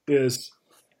is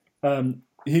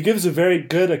he gives a very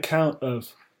good account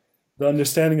of the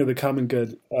understanding of the common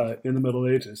good in the Middle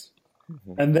Ages.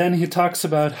 Mm-hmm. And then he talks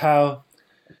about how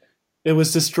it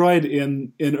was destroyed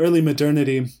in early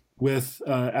modernity with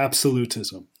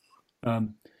absolutism.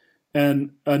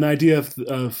 And an idea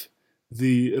of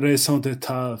the raison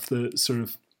d'etat, of the sort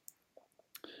of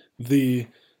the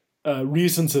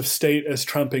reasons of state as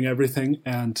trumping everything,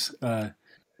 and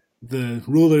the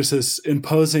rulers as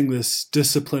imposing this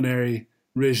disciplinary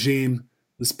regime,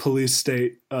 this police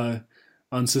state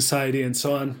on society and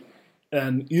so on,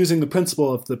 and using the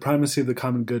principle of the primacy of the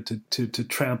common good to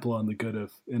trample on the good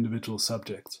of individual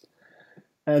subjects.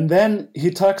 And then he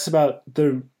talks about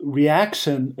the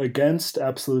reaction against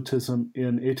absolutism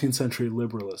in 18th century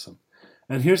liberalism.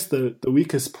 And here's the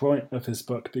weakest point of his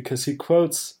book, because he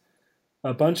quotes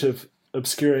a bunch of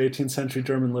obscure 18th century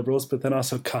German liberals, but then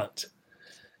also Kant.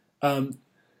 And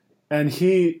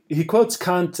he quotes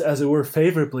Kant, as it were,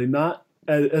 favorably, not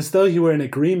as though he were in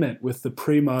agreement with the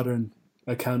pre-modern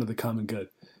account of the common good,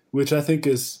 which I think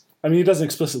is, I mean, he doesn't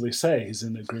explicitly say he's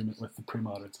in agreement with the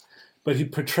pre-moderns, but he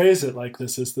portrays it like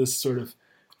this as this sort of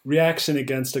reaction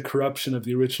against a corruption of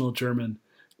the original German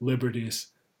liberties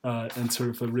and sort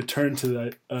of a return to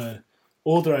that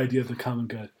older idea of the common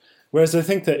good. Whereas I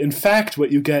think that, in fact,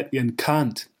 what you get in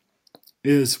Kant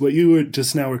is what you were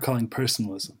just now were calling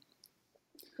personalism.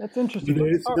 That's interesting.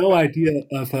 There's no idea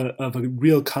of a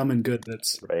real common good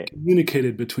that's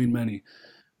communicated between many.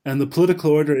 And the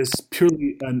political order is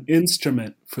purely an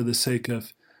instrument for the sake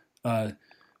of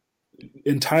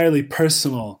entirely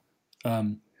personal,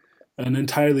 an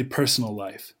entirely personal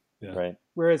life. Yeah. Right.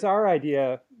 Whereas our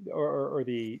idea, or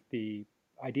the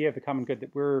idea of the common good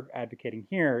that we're advocating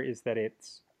here, is that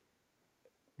it's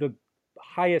the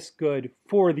highest good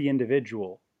for the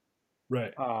individual.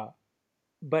 Right.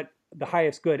 But the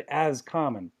highest good as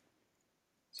common.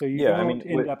 So you don't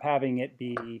end up having it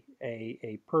be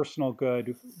a personal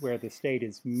good where the state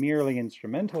is merely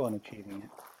instrumental in achieving it.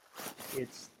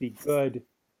 It's the good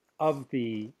of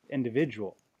the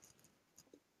individual.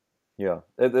 Yeah,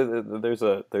 there's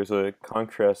a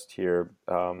contrast here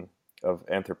of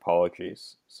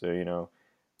anthropologies. So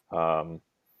John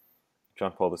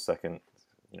Paul II,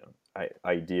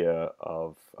 idea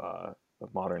of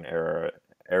modern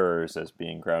errors as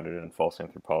being grounded in false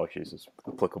anthropologies is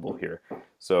applicable here.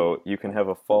 So you can have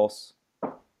a false.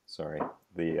 Sorry,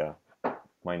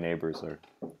 my neighbors are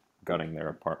gutting their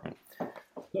apartment.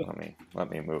 Let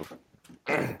me move.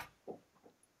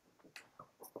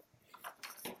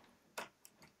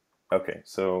 Okay,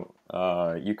 so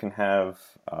you can have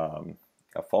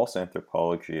a false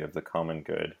anthropology of the common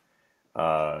good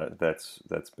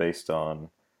that's based on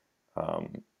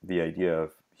the idea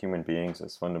of human beings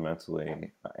as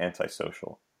fundamentally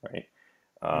antisocial, right?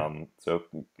 So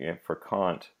for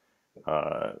Kant,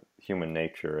 human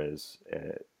nature is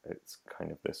it's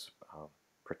kind of this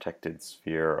protected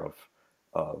sphere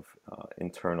of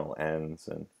internal ends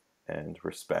and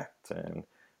respect and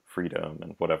freedom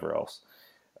and whatever else.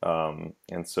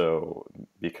 And so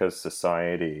because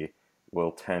society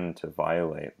will tend to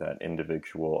violate that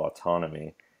individual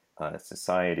autonomy,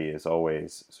 society is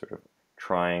always sort of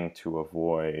trying to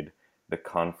avoid the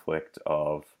conflict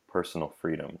of personal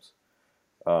freedoms.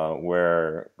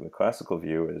 Where the classical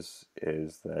view is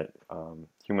that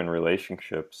human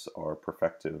relationships are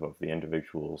perfective of the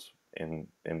individuals in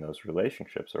those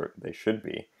relationships, or they should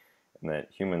be, and that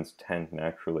humans tend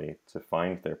naturally to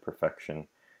find their perfection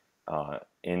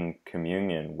in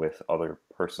communion with other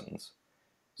persons,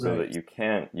 so that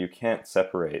you can't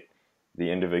separate the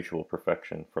individual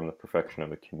perfection from the perfection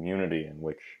of a community in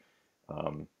which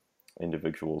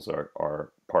individuals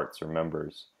are parts or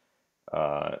members.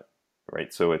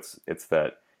 Right, so it's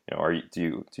that, do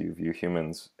you view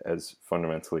humans as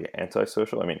fundamentally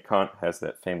antisocial? I mean, Kant has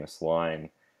that famous line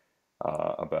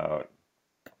about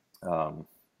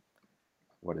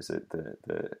what is it,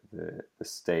 the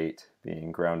state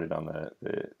being grounded on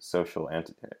the social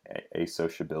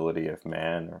asociability of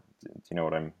man, or do you know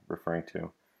what I'm referring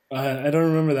to? I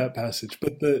don't remember that passage,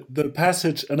 but the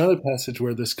passage, another passage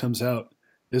where this comes out,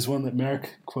 is one that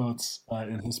Merrick quotes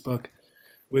in his book,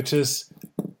 which is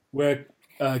where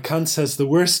Kant says the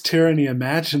worst tyranny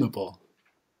imaginable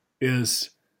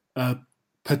is a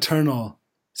paternal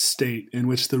state in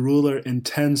which the ruler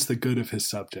intends the good of his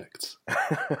subjects.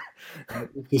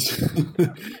 This is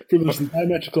pretty much the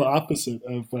diametrical opposite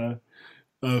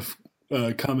of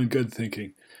common good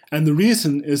thinking. And the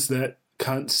reason is that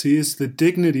Kant sees the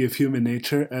dignity of human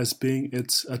nature as being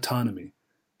its autonomy.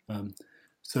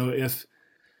 So if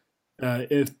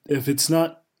it's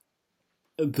not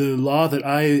the law that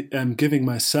I am giving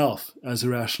myself as a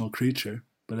rational creature,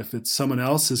 but if it's someone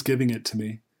else is giving it to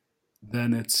me,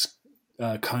 then it's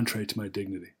contrary to my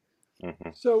dignity. Mm-hmm.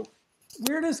 So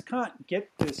where does Kant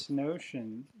get this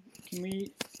notion? Can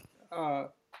we,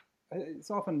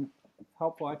 it's often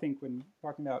helpful, I think, when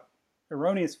talking about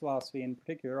erroneous philosophy in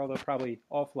particular, although probably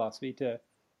all philosophy, to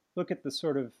look at the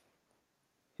sort of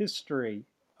history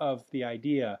of the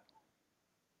idea.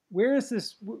 Where is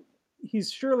this?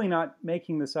 He's surely not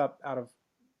making this up out of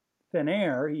thin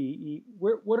air.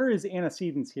 What are his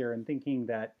antecedents here in thinking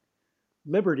that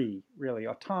liberty, really,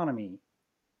 autonomy,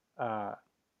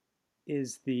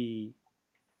 is the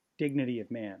dignity of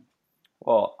man?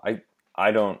 Well, I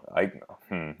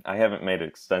haven't made an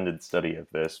extended study of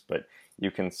this, but you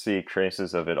can see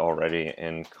traces of it already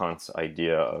in Kant's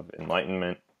idea of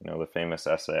enlightenment. The famous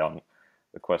essay on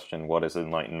the question, "What is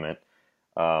enlightenment?"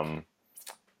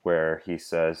 Where he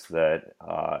says that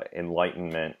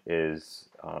enlightenment is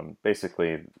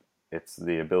basically it's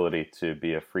the ability to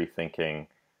be a free-thinking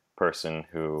person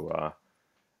who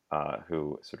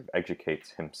sort of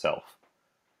educates himself.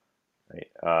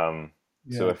 Right.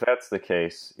 So if that's the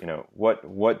case,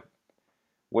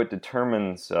 what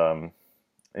determines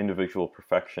individual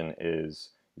perfection is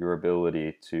your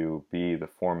ability to be the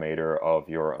formator of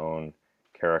your own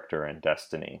character and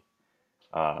destiny.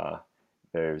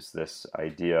 There's this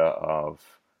idea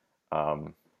of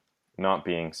not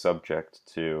being subject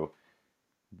to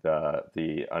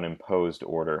the unimposed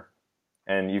order,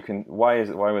 and why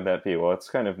would that be? Well, it's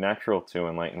kind of natural to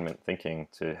Enlightenment thinking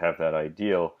to have that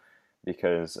ideal,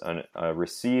 because a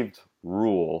received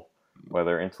rule,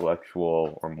 whether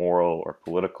intellectual or moral or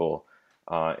political,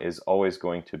 is always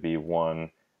going to be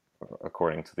one,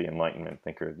 according to the Enlightenment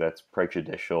thinker, that's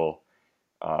prejudicial,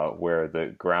 where the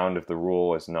ground of the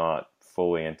rule is not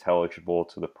fully intelligible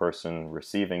to the person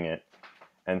receiving it.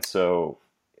 And so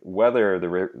whether the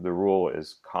rule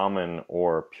is common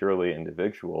or purely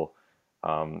individual,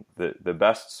 the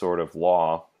best sort of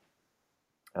law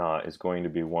is going to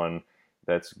be one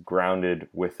that's grounded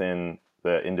within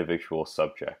the individual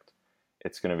subject.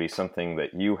 It's going to be something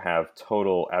that you have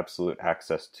total, absolute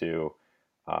access to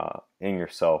in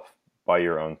yourself by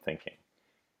your own thinking,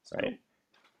 right?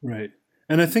 Right.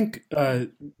 And I think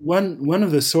one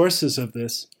of the sources of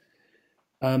this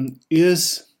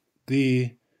is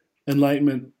the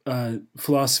Enlightenment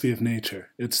philosophy of nature.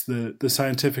 It's the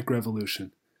scientific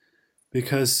revolution.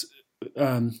 Because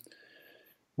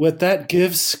what that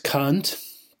gives Kant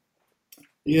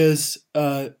is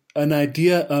an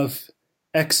idea of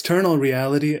external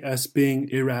reality as being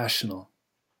irrational.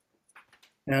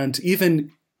 And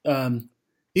even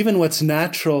what's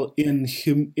natural in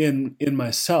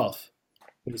myself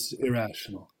is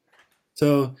irrational.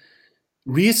 So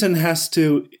reason has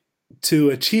to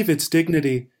achieve its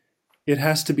dignity, it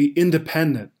has to be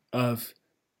independent of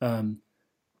the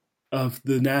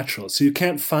natural. So you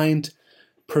can't find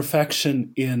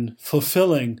perfection in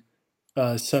fulfilling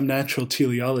some natural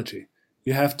teleology.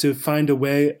 You have to find a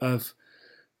way of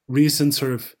reason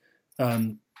sort of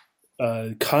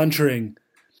conjuring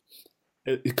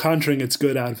its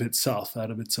good out of itself,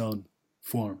 out of its own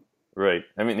form. Right.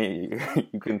 I mean,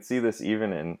 you can see this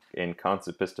even in Kant's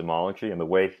epistemology and the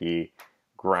way he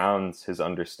grounds his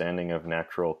understanding of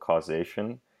natural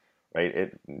causation.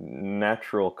 Right.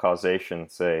 Natural causation,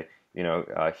 say,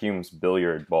 Hume's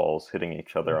billiard balls hitting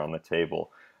each other on the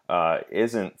table,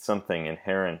 isn't something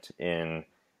inherent in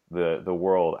the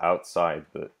world outside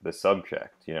the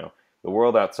subject. The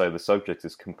world outside the subject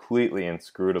is completely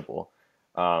inscrutable.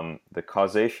 The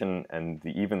causation and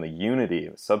even the unity,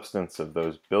 the substance of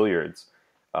those billiards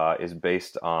is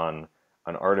based on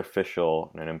an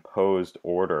artificial and an imposed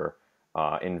order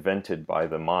invented by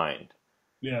the mind.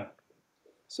 Yeah.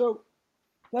 So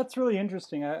that's really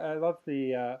interesting. I love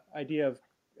the idea of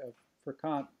for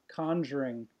Kant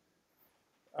conjuring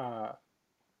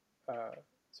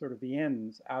sort of the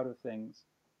ends out of things.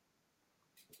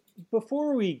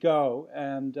 Before we go,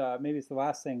 and maybe it's the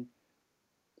last thing,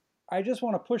 I just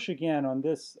want to push again on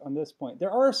this point.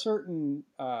 There are certain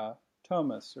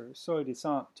Thomists or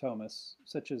soi-disant Thomists,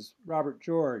 such as Robert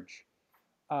George,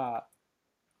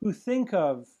 who think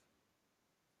of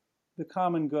the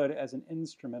common good as an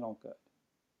instrumental good.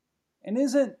 And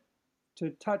isn't, to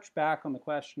touch back on the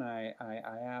question I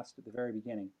asked at the very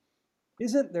beginning,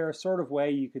 isn't there a sort of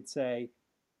way you could say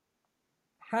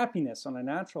happiness on a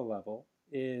natural level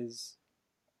is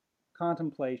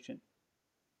contemplation?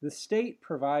 The state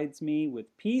provides me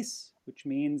with peace, which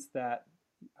means that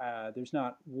there's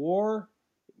not war.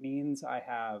 It means I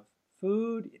have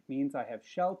food. It means I have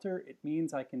shelter. It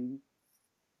means I can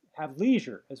have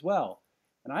leisure as well.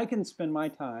 And I can spend my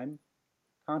time,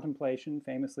 contemplation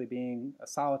famously being a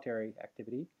solitary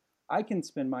activity, I can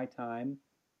spend my time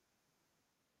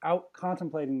out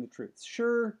contemplating the truths.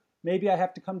 Sure, maybe I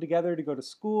have to come together to go to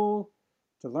school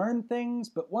to learn things,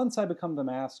 but once I become the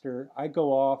master, I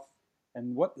go off,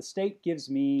 and what the state gives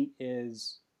me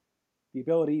is the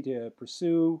ability to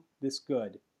pursue this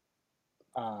good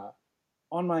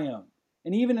on my own.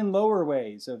 And even in lower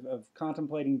ways of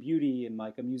contemplating beauty in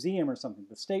like a museum or something,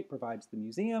 the state provides the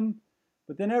museum,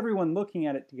 but then everyone looking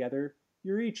at it together,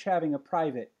 you're each having a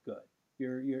private good.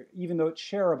 You're even though it's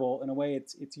shareable, in a way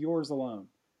it's yours alone.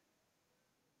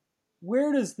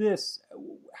 Where does this,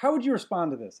 how would you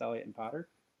respond to this, Elliot and Potter?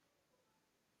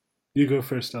 You go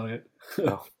first, Elliot.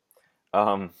 So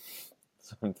I'm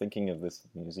thinking of this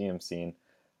museum scene.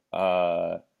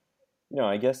 I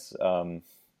guess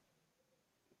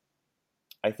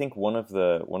I think one of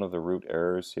the root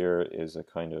errors here is a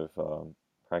kind of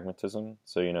pragmatism.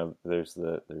 So there's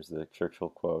the Churchill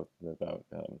quote about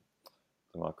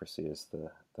democracy is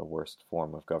the worst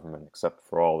form of government except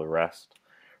for all the rest,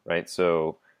 right?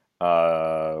 So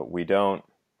we don't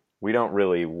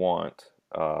really want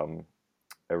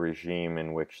a regime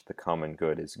in which the common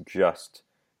good is just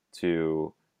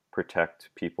to protect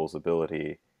people's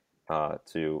ability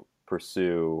to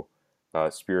pursue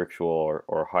spiritual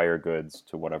or higher goods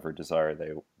to whatever desire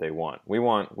they want. We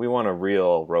want a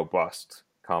real robust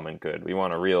common good. We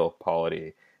want a real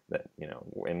polity that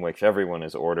in which everyone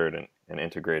is ordered and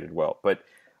integrated well. But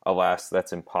alas,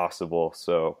 that's impossible.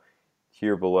 So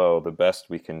here below, the best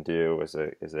we can do is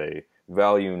a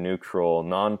value neutral,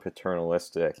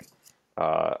 non-paternalistic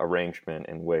arrangement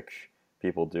in which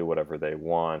people do whatever they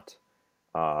want,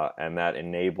 and that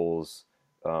enables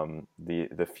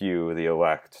the few, the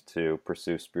elect, to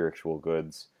pursue spiritual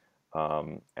goods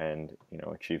and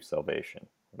achieve salvation,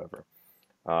 whatever.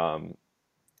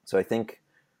 So I think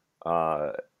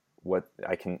what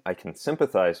I can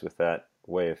sympathize with that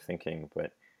way of thinking,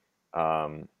 but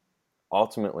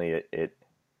ultimately it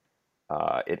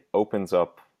opens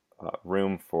up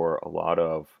room for a lot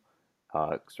of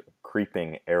sort of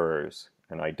creeping errors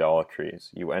and idolatries.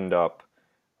 You end up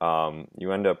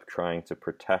trying to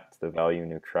protect the value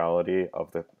neutrality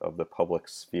of the public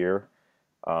sphere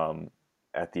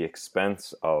at the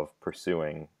expense of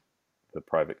pursuing the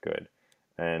private good.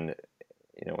 And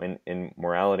in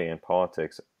morality and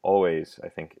politics, always I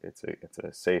think it's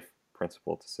a safe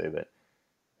principle to say that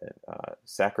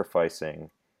sacrificing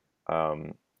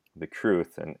the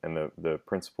truth and the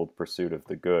principled pursuit of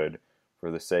the good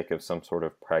for the sake of some sort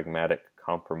of pragmatic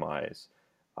compromise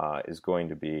is going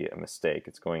to be a mistake.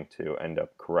 It's going to end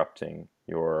up corrupting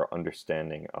your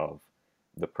understanding of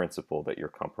the principle that you're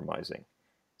compromising.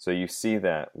 So you see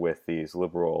that with these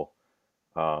liberal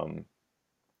sort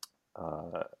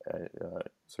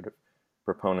of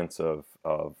proponents of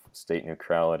state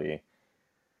neutrality.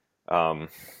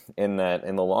 in that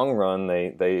in the long run,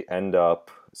 they end up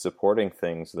supporting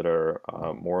things that are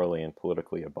morally and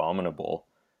politically abominable,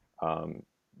 um,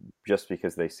 just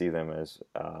because they see them as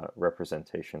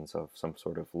representations of some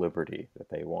sort of liberty that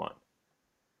they want,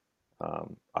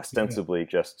 ostensibly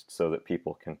just so that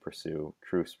people can pursue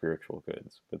true spiritual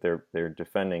goods. But they're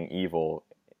defending evil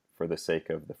for the sake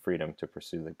of the freedom to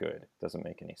pursue the good. It doesn't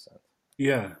make any sense.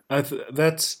 Yeah, I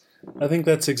think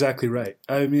that's exactly right.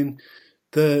 I mean,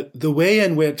 the way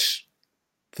in which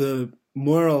the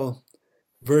moral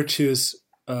virtues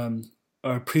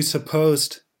are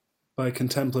presupposed by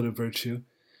contemplative virtue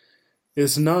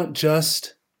is not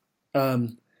just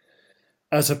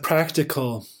as a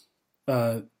practical.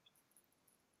 Well,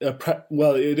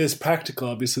 it is practical,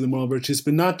 obviously, the moral virtues,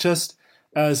 but not just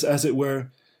as it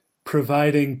were,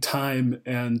 providing time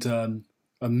and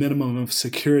a minimum of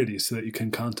security so that you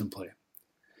can contemplate.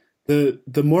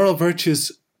 The moral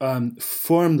virtues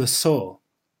form the soul,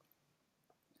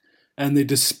 and they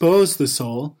dispose the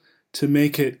soul to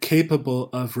make it capable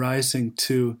of rising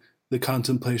to the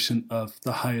contemplation of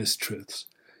the highest truths.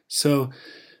 So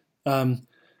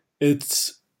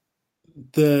it's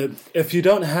if you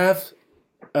don't have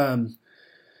a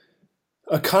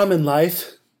common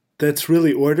life that's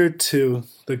really ordered to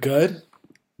the good,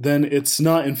 then it's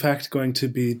not in fact going to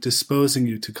be disposing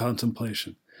you to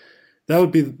contemplation. That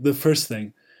would be the first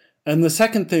thing. And the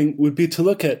second thing would be to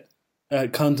look at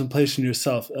contemplation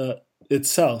itself.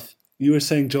 You were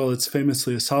saying, Joel, it's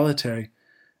famously a solitary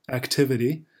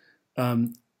activity.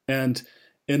 And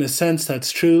in a sense,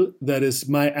 that's true. That is,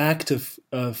 my act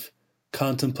of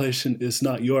contemplation is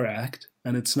not your act,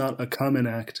 and it's not a common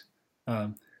act.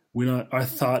 Our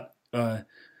thought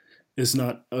is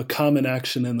not a common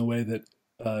action in the way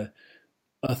that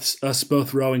us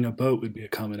both rowing a boat would be a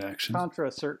common action.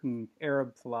 Contra certain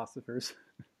Arab philosophers.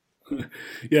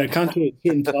 Yeah, contra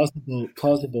certain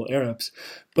plausible Arabs.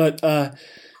 But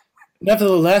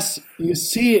nevertheless, you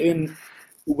see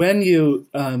when you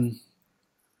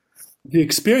the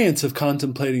experience of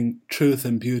contemplating truth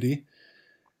and beauty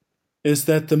is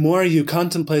that the more you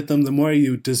contemplate them, the more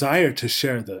you desire to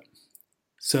share them.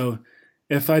 So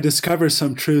if I discover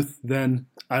some truth, then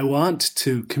I want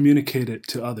to communicate it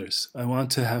to others. I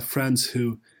want to have friends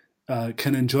who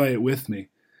can enjoy it with me.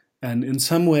 And in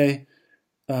some way,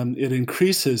 it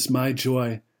increases my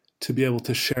joy to be able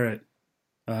to share it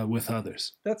with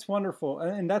others. That's wonderful.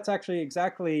 And that's actually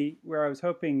exactly where I was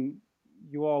hoping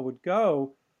you all would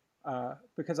go,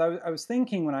 because I was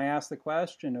thinking when I asked the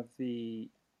question of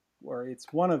it's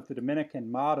one of the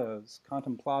Dominican mottos,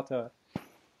 contemplata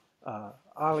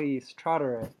alis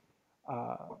tradere,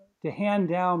 to hand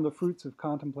down the fruits of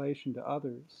contemplation to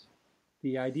others.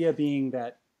 The idea being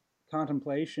that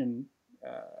contemplation,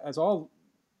 as all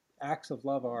acts of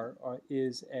love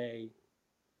is a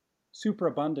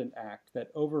superabundant act that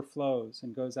overflows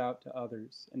and goes out to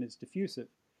others and is diffusive.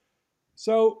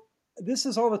 So this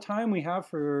is all the time we have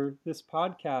for this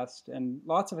podcast, and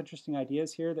lots of interesting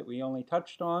ideas here that we only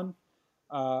touched on.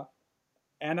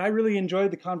 And I really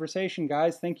enjoyed the conversation,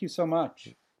 guys. Thank you so much.